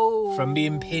 Oh. From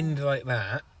being pinned like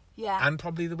that, Yeah. and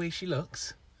probably the way she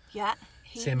looks, Yeah.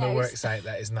 Simba knows. works out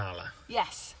that is Nala.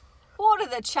 Yes. What are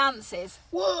the chances?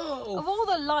 Whoa! Of all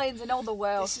the lions in all the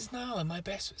world. This is Nala, my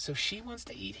best. So she wants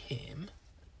to eat him.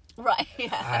 Right,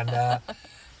 yeah. And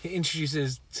he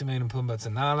introduces Timon and Pumbaa to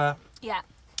Nala. Yeah.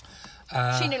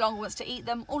 She no longer wants to eat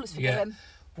them. All is forgiven.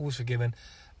 Yeah, all's forgiven.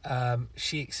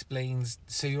 She explains,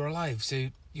 so you're alive, so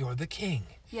you're the king.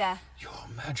 Yeah. Your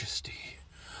Majesty,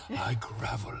 I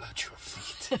grovel at your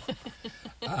feet.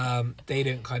 They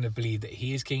don't kind of believe that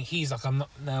he is king. He's like, I'm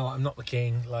not the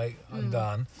king. Like, I'm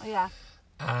done. Yeah.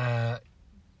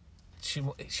 She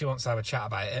wants to have a chat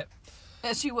about it.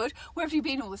 As you would. Where have you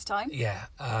been all this time? Yeah.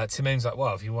 Timon's like,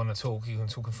 well, if you want to talk, you can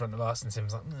talk in front of us. And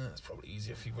Tim's like, it's probably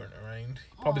easier if you weren't around.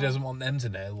 He probably doesn't want them to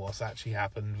know what's actually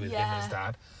happened with him and his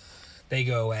dad. They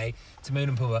go away. Timon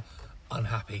and Pumbaa,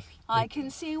 unhappy. I can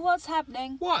see what's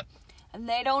happening. What? And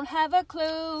they don't have a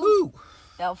clue. Who?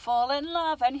 They'll fall in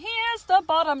love, and here's the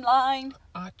bottom line.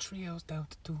 Our trio's down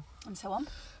to two. And so on.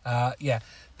 Yeah.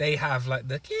 They have like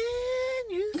the, can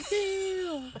you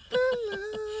feel the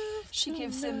love? She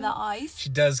gives him the eyes. She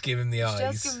does give him the eyes. She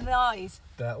does give him the eyes.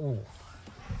 That, ooh.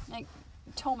 Like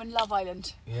Tom in Love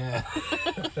Island. Yeah.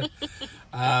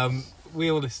 We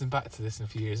all listened back to this in a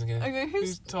few years and go, I go,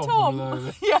 who's Tom? Tom? from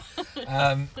Love? Yeah.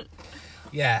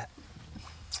 Yeah.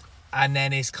 And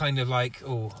then it's kind of like,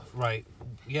 oh, right,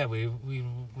 yeah, we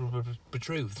were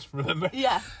betrothed, remember?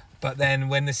 Yeah. But then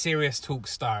when the serious talk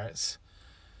starts,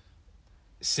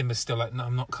 Simba's still like, no,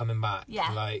 I'm not coming back.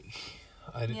 Yeah. Like,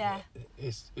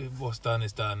 what's done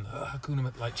is done.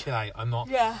 Hakuna, like, chill out. I'm not.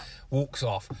 Yeah. Walks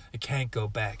off. I can't go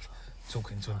back.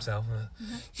 Talking to himself.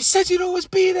 You said you'd always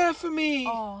be there for me.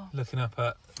 Oh. Looking up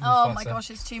at Oh Mufasa. my gosh,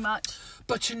 it's too much.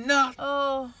 But you're not.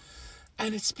 Oh.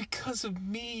 And it's because of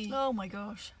me. Oh my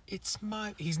gosh. It's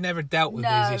my... He's never dealt with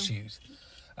those issues.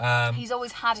 He's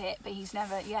always had it, but he's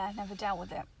never dealt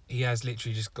with it. He has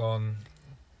literally just gone...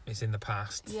 It's in the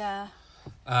past. Yeah.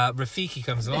 Rafiki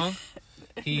comes along.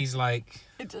 He's like...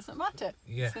 It doesn't matter.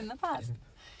 Yeah. It's in the past.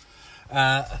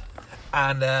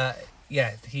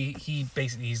 Yeah, he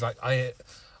basically, he's like, I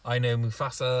know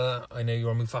Mufasa. I know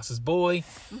you're Mufasa's boy.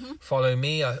 Mm-hmm. Follow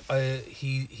me.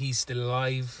 He's still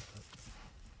alive.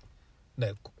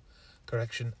 No,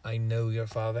 correction. I know your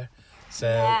father. So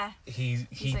yeah. he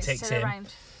like, takes still him.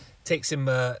 around. Takes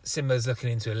Simba. Simba's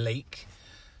looking into a lake,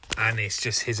 and it's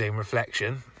just his own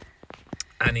reflection.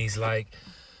 And he's like,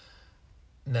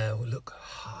 "No, look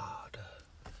harder."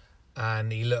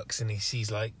 And he looks, and he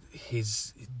sees like he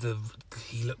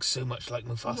looks so much like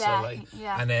Mufasa.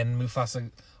 Yeah. And then Mufasa,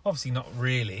 obviously not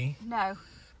really, No.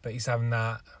 but he's having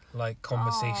that like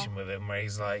conversation with him where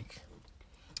he's like,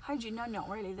 How do you know? Not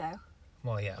really, though.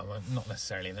 well, yeah, well, not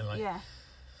necessarily. Then like, Yeah.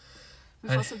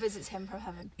 Mufasa visits him from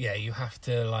heaven. yeah, you have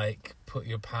to like put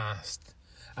your past.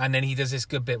 And then he does this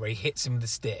good bit where he hits him with the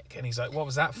stick, and he's like, "What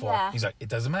was that for?" Yeah. He's like, "It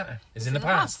doesn't matter. It's in the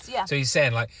past." Yeah. So he's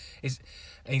saying like, and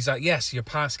he's like, "Yes, your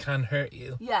past can hurt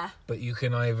you, Yeah. but you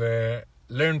can either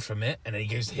learn from it," and then he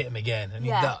goes to hit him again, and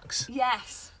he ducks,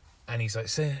 Yes. and he's like,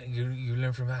 "Say you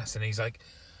learn from that," and he's like,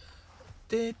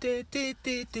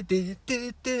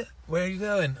 "Where are you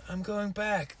going?" "I'm going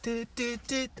back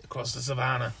across the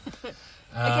savannah."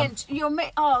 Again,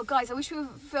 oh, guys, I wish we were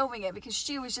filming it because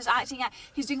Stu was just acting out.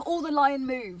 He's doing all the lion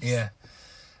moves. Yeah.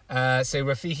 So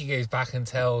Rafiki goes back and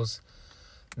tells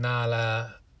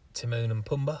Nala, Timon and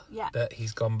Pumbaa that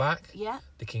he's gone back. Yeah.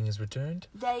 The king has returned.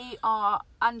 They are,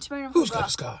 and Timon and Pumbaa. Who's got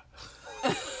a scar?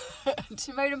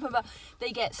 Timon and Pumbaa,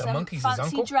 they get The some monkey's his fancy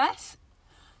uncle? dress.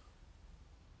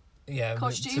 Yeah,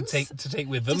 Costumes. to take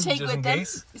with them, To take just with in them.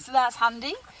 case. So that's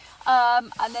handy.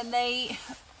 And then they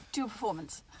do a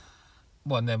performance.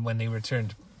 Well, and then when they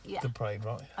returned Yeah. the pride,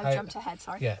 right? I jumped ahead,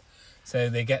 sorry. Yeah. So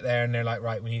they get there and they're like,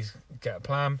 right, we need to get a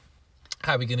plan.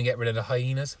 How are we going to get rid of the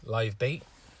hyenas? Live bait.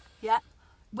 Yeah.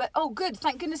 Well, oh, good.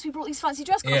 Thank goodness we brought these fancy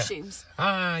dress costumes.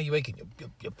 Ah, you bacon,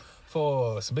 yup.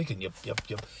 For some bacon, yup.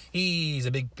 He's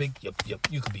a big pig, yup.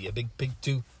 You could be a big pig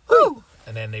too. Woo!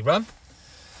 And then they run.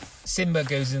 Simba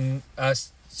goes and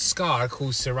Scar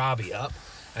calls Sarabi up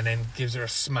and then gives her a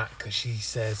smack because she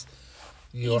says,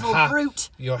 Evil brute.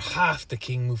 You're half the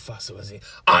King Mufasa, was he?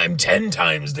 I'm 10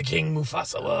 times the King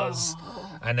Mufasa was.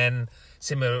 Oh. And then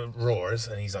Simba roars,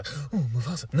 and he's like, oh,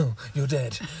 Mufasa, no, you're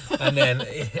dead. And then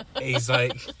he's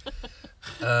like,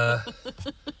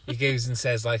 he goes and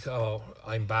says, like, oh,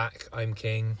 I'm back, I'm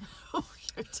king. Oh,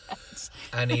 you're dead.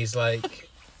 And he's like,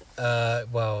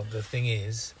 well, the thing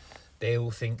is, they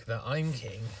all think that I'm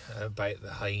king about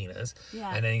the hyenas.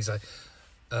 Yeah. And then he's like,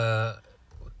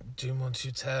 do you want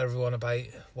to tell everyone about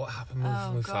what happened with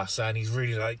Mufasa? Gosh. And he's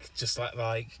really like, just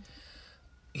like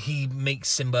he makes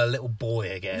Simba a little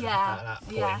boy again at that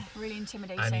point. Yeah, really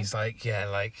intimidating. And he's like, yeah,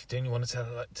 like, don't you want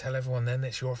to tell everyone then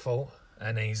it's your fault?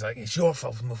 And then he's like, it's your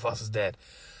fault Mufasa's dead.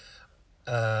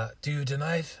 Do you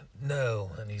deny it?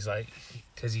 No. And he's like,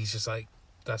 because he's just like,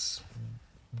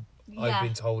 I've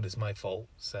been told it's my fault.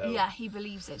 So yeah, he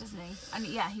believes it, doesn't he? And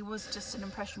yeah, he was just an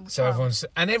impressionable so child.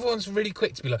 everyone's really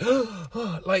quick to be like,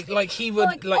 like he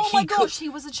would, oh my gosh, he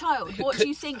was a child. What do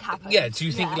you think happened? Yeah, do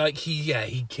you think like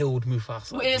he killed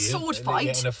Mufasa in a sword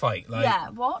fight? In a fight, like, yeah,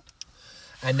 what?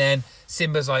 And then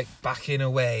Simba's like backing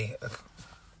away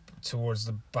towards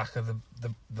the back of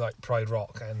the like Pride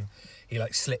Rock, and he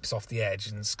like slips off the edge,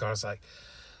 and Scar's like,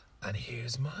 and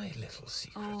here's my little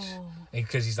secret,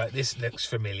 because he's like, this looks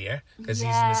familiar, because he's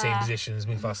in the same position as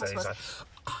Mufasa. And he's like,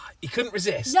 he couldn't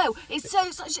resist. No, it's so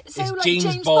It's like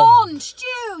James Bond. Bond. Stu,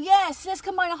 yes, let's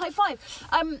combine a high five.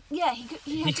 Yeah,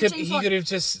 he could have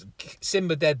just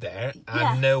Simba dead there,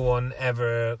 and no one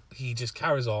ever. He just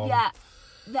carries on. Yeah,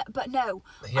 but no,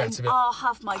 I'll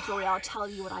have my glory. I'll tell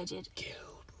you what I did. Killed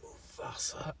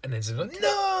Mufasa, and then Simba,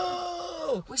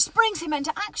 no, which springs him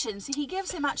into action. So he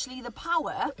gives him actually the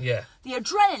power. Yeah, the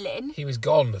adrenaline. He was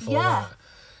gone before that.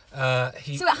 So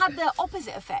it had the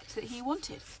opposite effect that he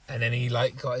wanted. And then he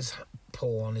like got his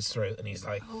paw on his throat, and he's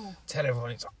like, tell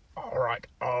everyone it's all right.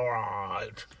 All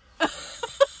right.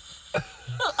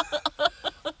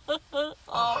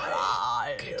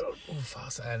 Killed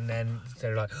Mufasa. And then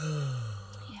they're like,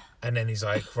 and then he's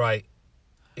like, right.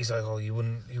 He's like, oh, you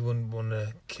wouldn't want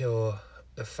to kill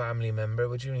a family member,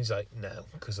 would you? And he's like, no,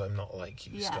 because I'm not like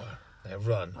you, Scar. Now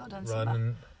run, well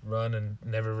done, run and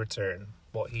never return.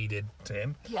 What he did to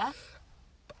him. Yeah.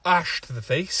 Ash to the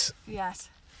face. Yes.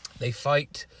 They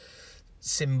fight.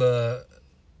 Simba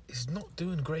is not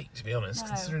doing great, to be honest,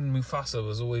 considering Mufasa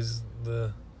was always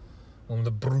the one with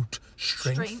the brute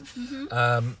strength.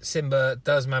 Mm-hmm. Simba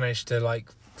does manage to like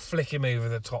flick him over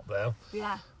the top though.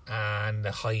 Yeah. And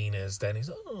the hyenas then he's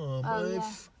like, my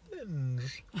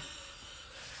friends.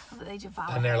 They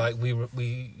devour and they're like, we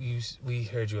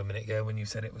heard you a minute ago when you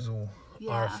said it was all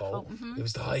our fault. Mm-hmm. It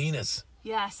was the hyenas.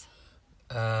 Yes.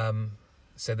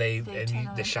 So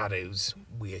the shadows,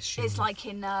 we assume. It's like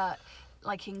in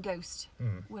Ghost,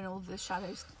 when all the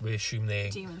shadows. We assume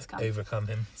demons come. Overcome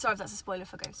him. Sorry if that's a spoiler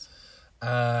for Ghost.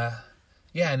 Yeah,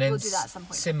 and then we'll do that at some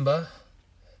point. Simba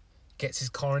gets his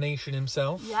coronation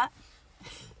himself. Yeah.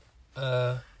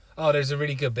 There's a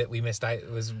really good bit we missed out.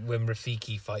 It was when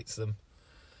Rafiki fights the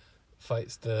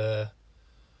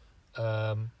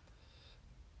Timon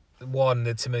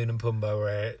and Pumbaa,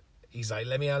 where he's like,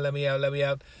 let me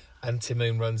out, and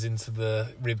Timon runs into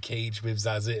the rib cage with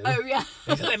Zazu. Oh yeah.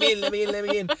 He's like, let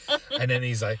me in. And then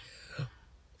he's like,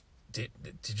 did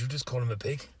you just call him a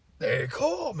pig? They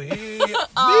call me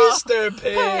Mr.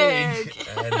 Pig.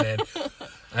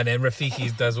 And then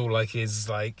Rafiki does all like his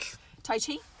like Tai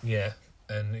Chi. Yeah,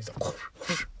 and he's like,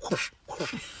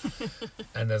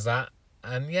 and there's that.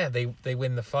 And yeah, they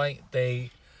win the fight.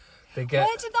 They get.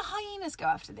 Where did the hyenas go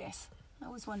after this? I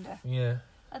always wonder. Yeah.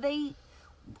 Are they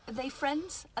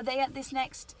friends? Are they at this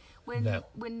next when the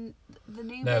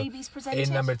new baby's presented?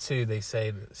 In number 2, they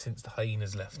say that since the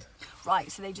hyenas left.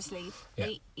 Right, so they just leave. Yeah.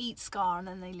 They eat Scar and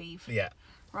then they leave. Yeah.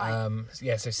 Right.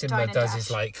 So Simba does his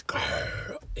like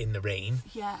in the rain.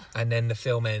 Yeah. And then the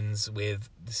film ends with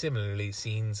similarly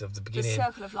scenes of the beginning. The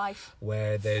circle of life.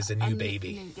 Where there's a new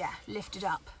baby. Lifted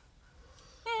up.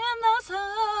 In the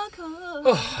circle.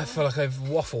 Oh, I feel like I've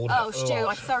waffled. Oh, Stu,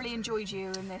 I thoroughly enjoyed you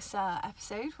in this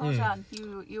episode. Well done.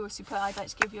 You were superb. I'd like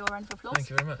to give you a round of applause. Thank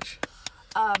you very much.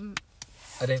 I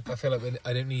feel like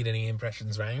I don't need any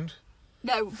impressions round.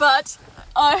 No, but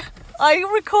I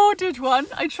recorded one.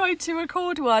 I tried to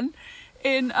record one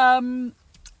in at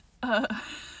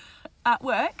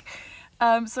work. So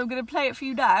I'm going to play it for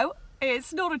you now.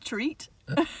 It's not a treat.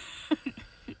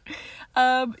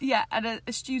 And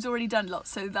Stu's already done lots,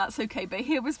 so that's okay. But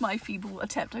here was my feeble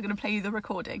attempt. I'm going to play you the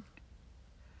recording.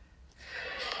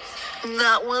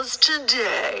 That was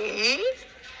today.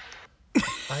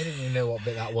 I didn't even know what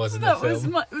bit that was in the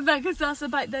film. Because that's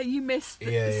about that you missed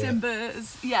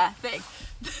Simba's thing.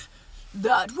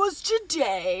 That was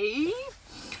today.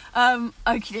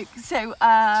 Okay, so Did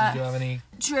you have any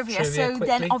trivia. So quickly?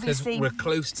 then 'Cause obviously we're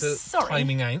close to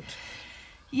timing out.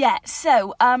 Yeah,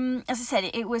 so as I said,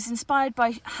 it was inspired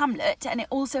by Hamlet, and it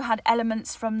also had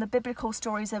elements from the biblical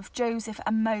stories of Joseph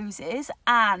and Moses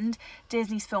and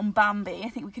Disney's film Bambi. I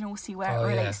think we can all see where it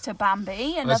relates to Bambi.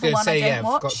 I was Another going to one say, I don't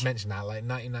watch. forgot to mention that, like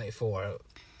 1994,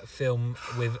 a film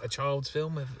with a child's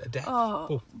film of a death.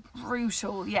 Oh,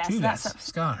 brutal! Yes, True, that's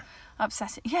Scar.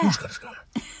 upsetting. Yeah, Who's got a scar?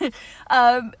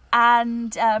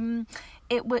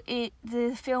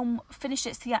 The film finished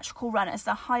its theatrical run as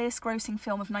the highest grossing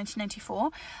film of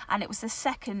 1994, and it was the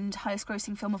second highest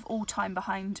grossing film of all time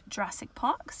behind Jurassic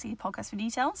Park. See podcast for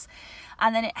details.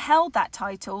 And then it held that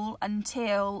title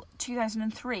until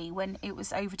 2003, when it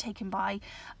was overtaken by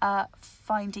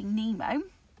Finding Nemo.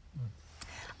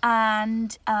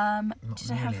 And Not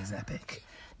nearly as epic.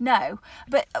 No,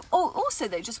 but also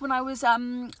though, just when I was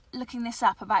looking this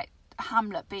up about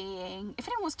Hamlet being, if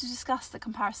anyone wants to discuss the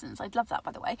comparisons, I'd love that,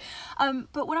 by the way.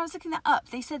 But when I was looking that up,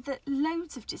 they said that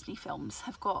loads of Disney films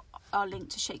are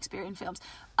linked to Shakespearean films,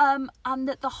 and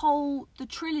that the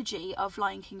trilogy of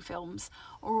Lion King films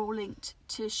are all linked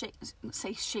to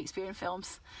Shakespearean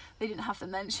films. They didn't have them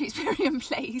then, Shakespearean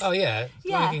plays. Oh yeah,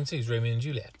 Lion King 2 is Romeo and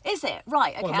Juliet. Is it?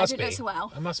 Right, okay, Well, I didn't know so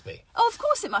well. It must be. Oh, of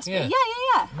course it must be. Yeah.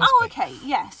 Yeah. Must Oh, be. okay,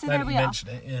 yeah, so there we are. Mention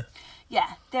it, yeah. Yeah,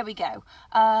 there we go.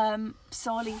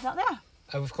 So I'll leave that there.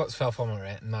 I've got to fell from it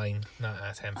at 9 out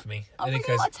of 10 for me. Oh, Only really?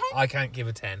 because Not a 10? I can't give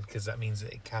a 10 because that means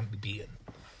that it can't be beaten.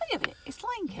 I'll give it. It's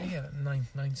Lion King. Yeah,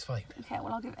 9's fine. Okay,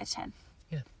 well, I'll give it a 10.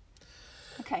 Yeah.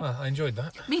 Okay. Well, I enjoyed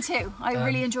that. Me too. I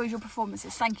really enjoyed your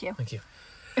performances. Thank you. Thank you.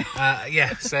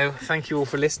 So thank you all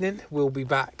for listening. We'll be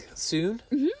back soon.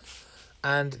 Mm-hmm.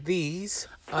 And these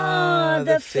are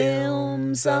the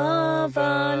films of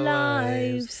our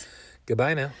lives.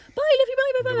 Goodbye now. Bye, love you.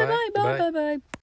 Bye, bye, bye, Goodbye. bye, bye, Goodbye. bye, bye, bye.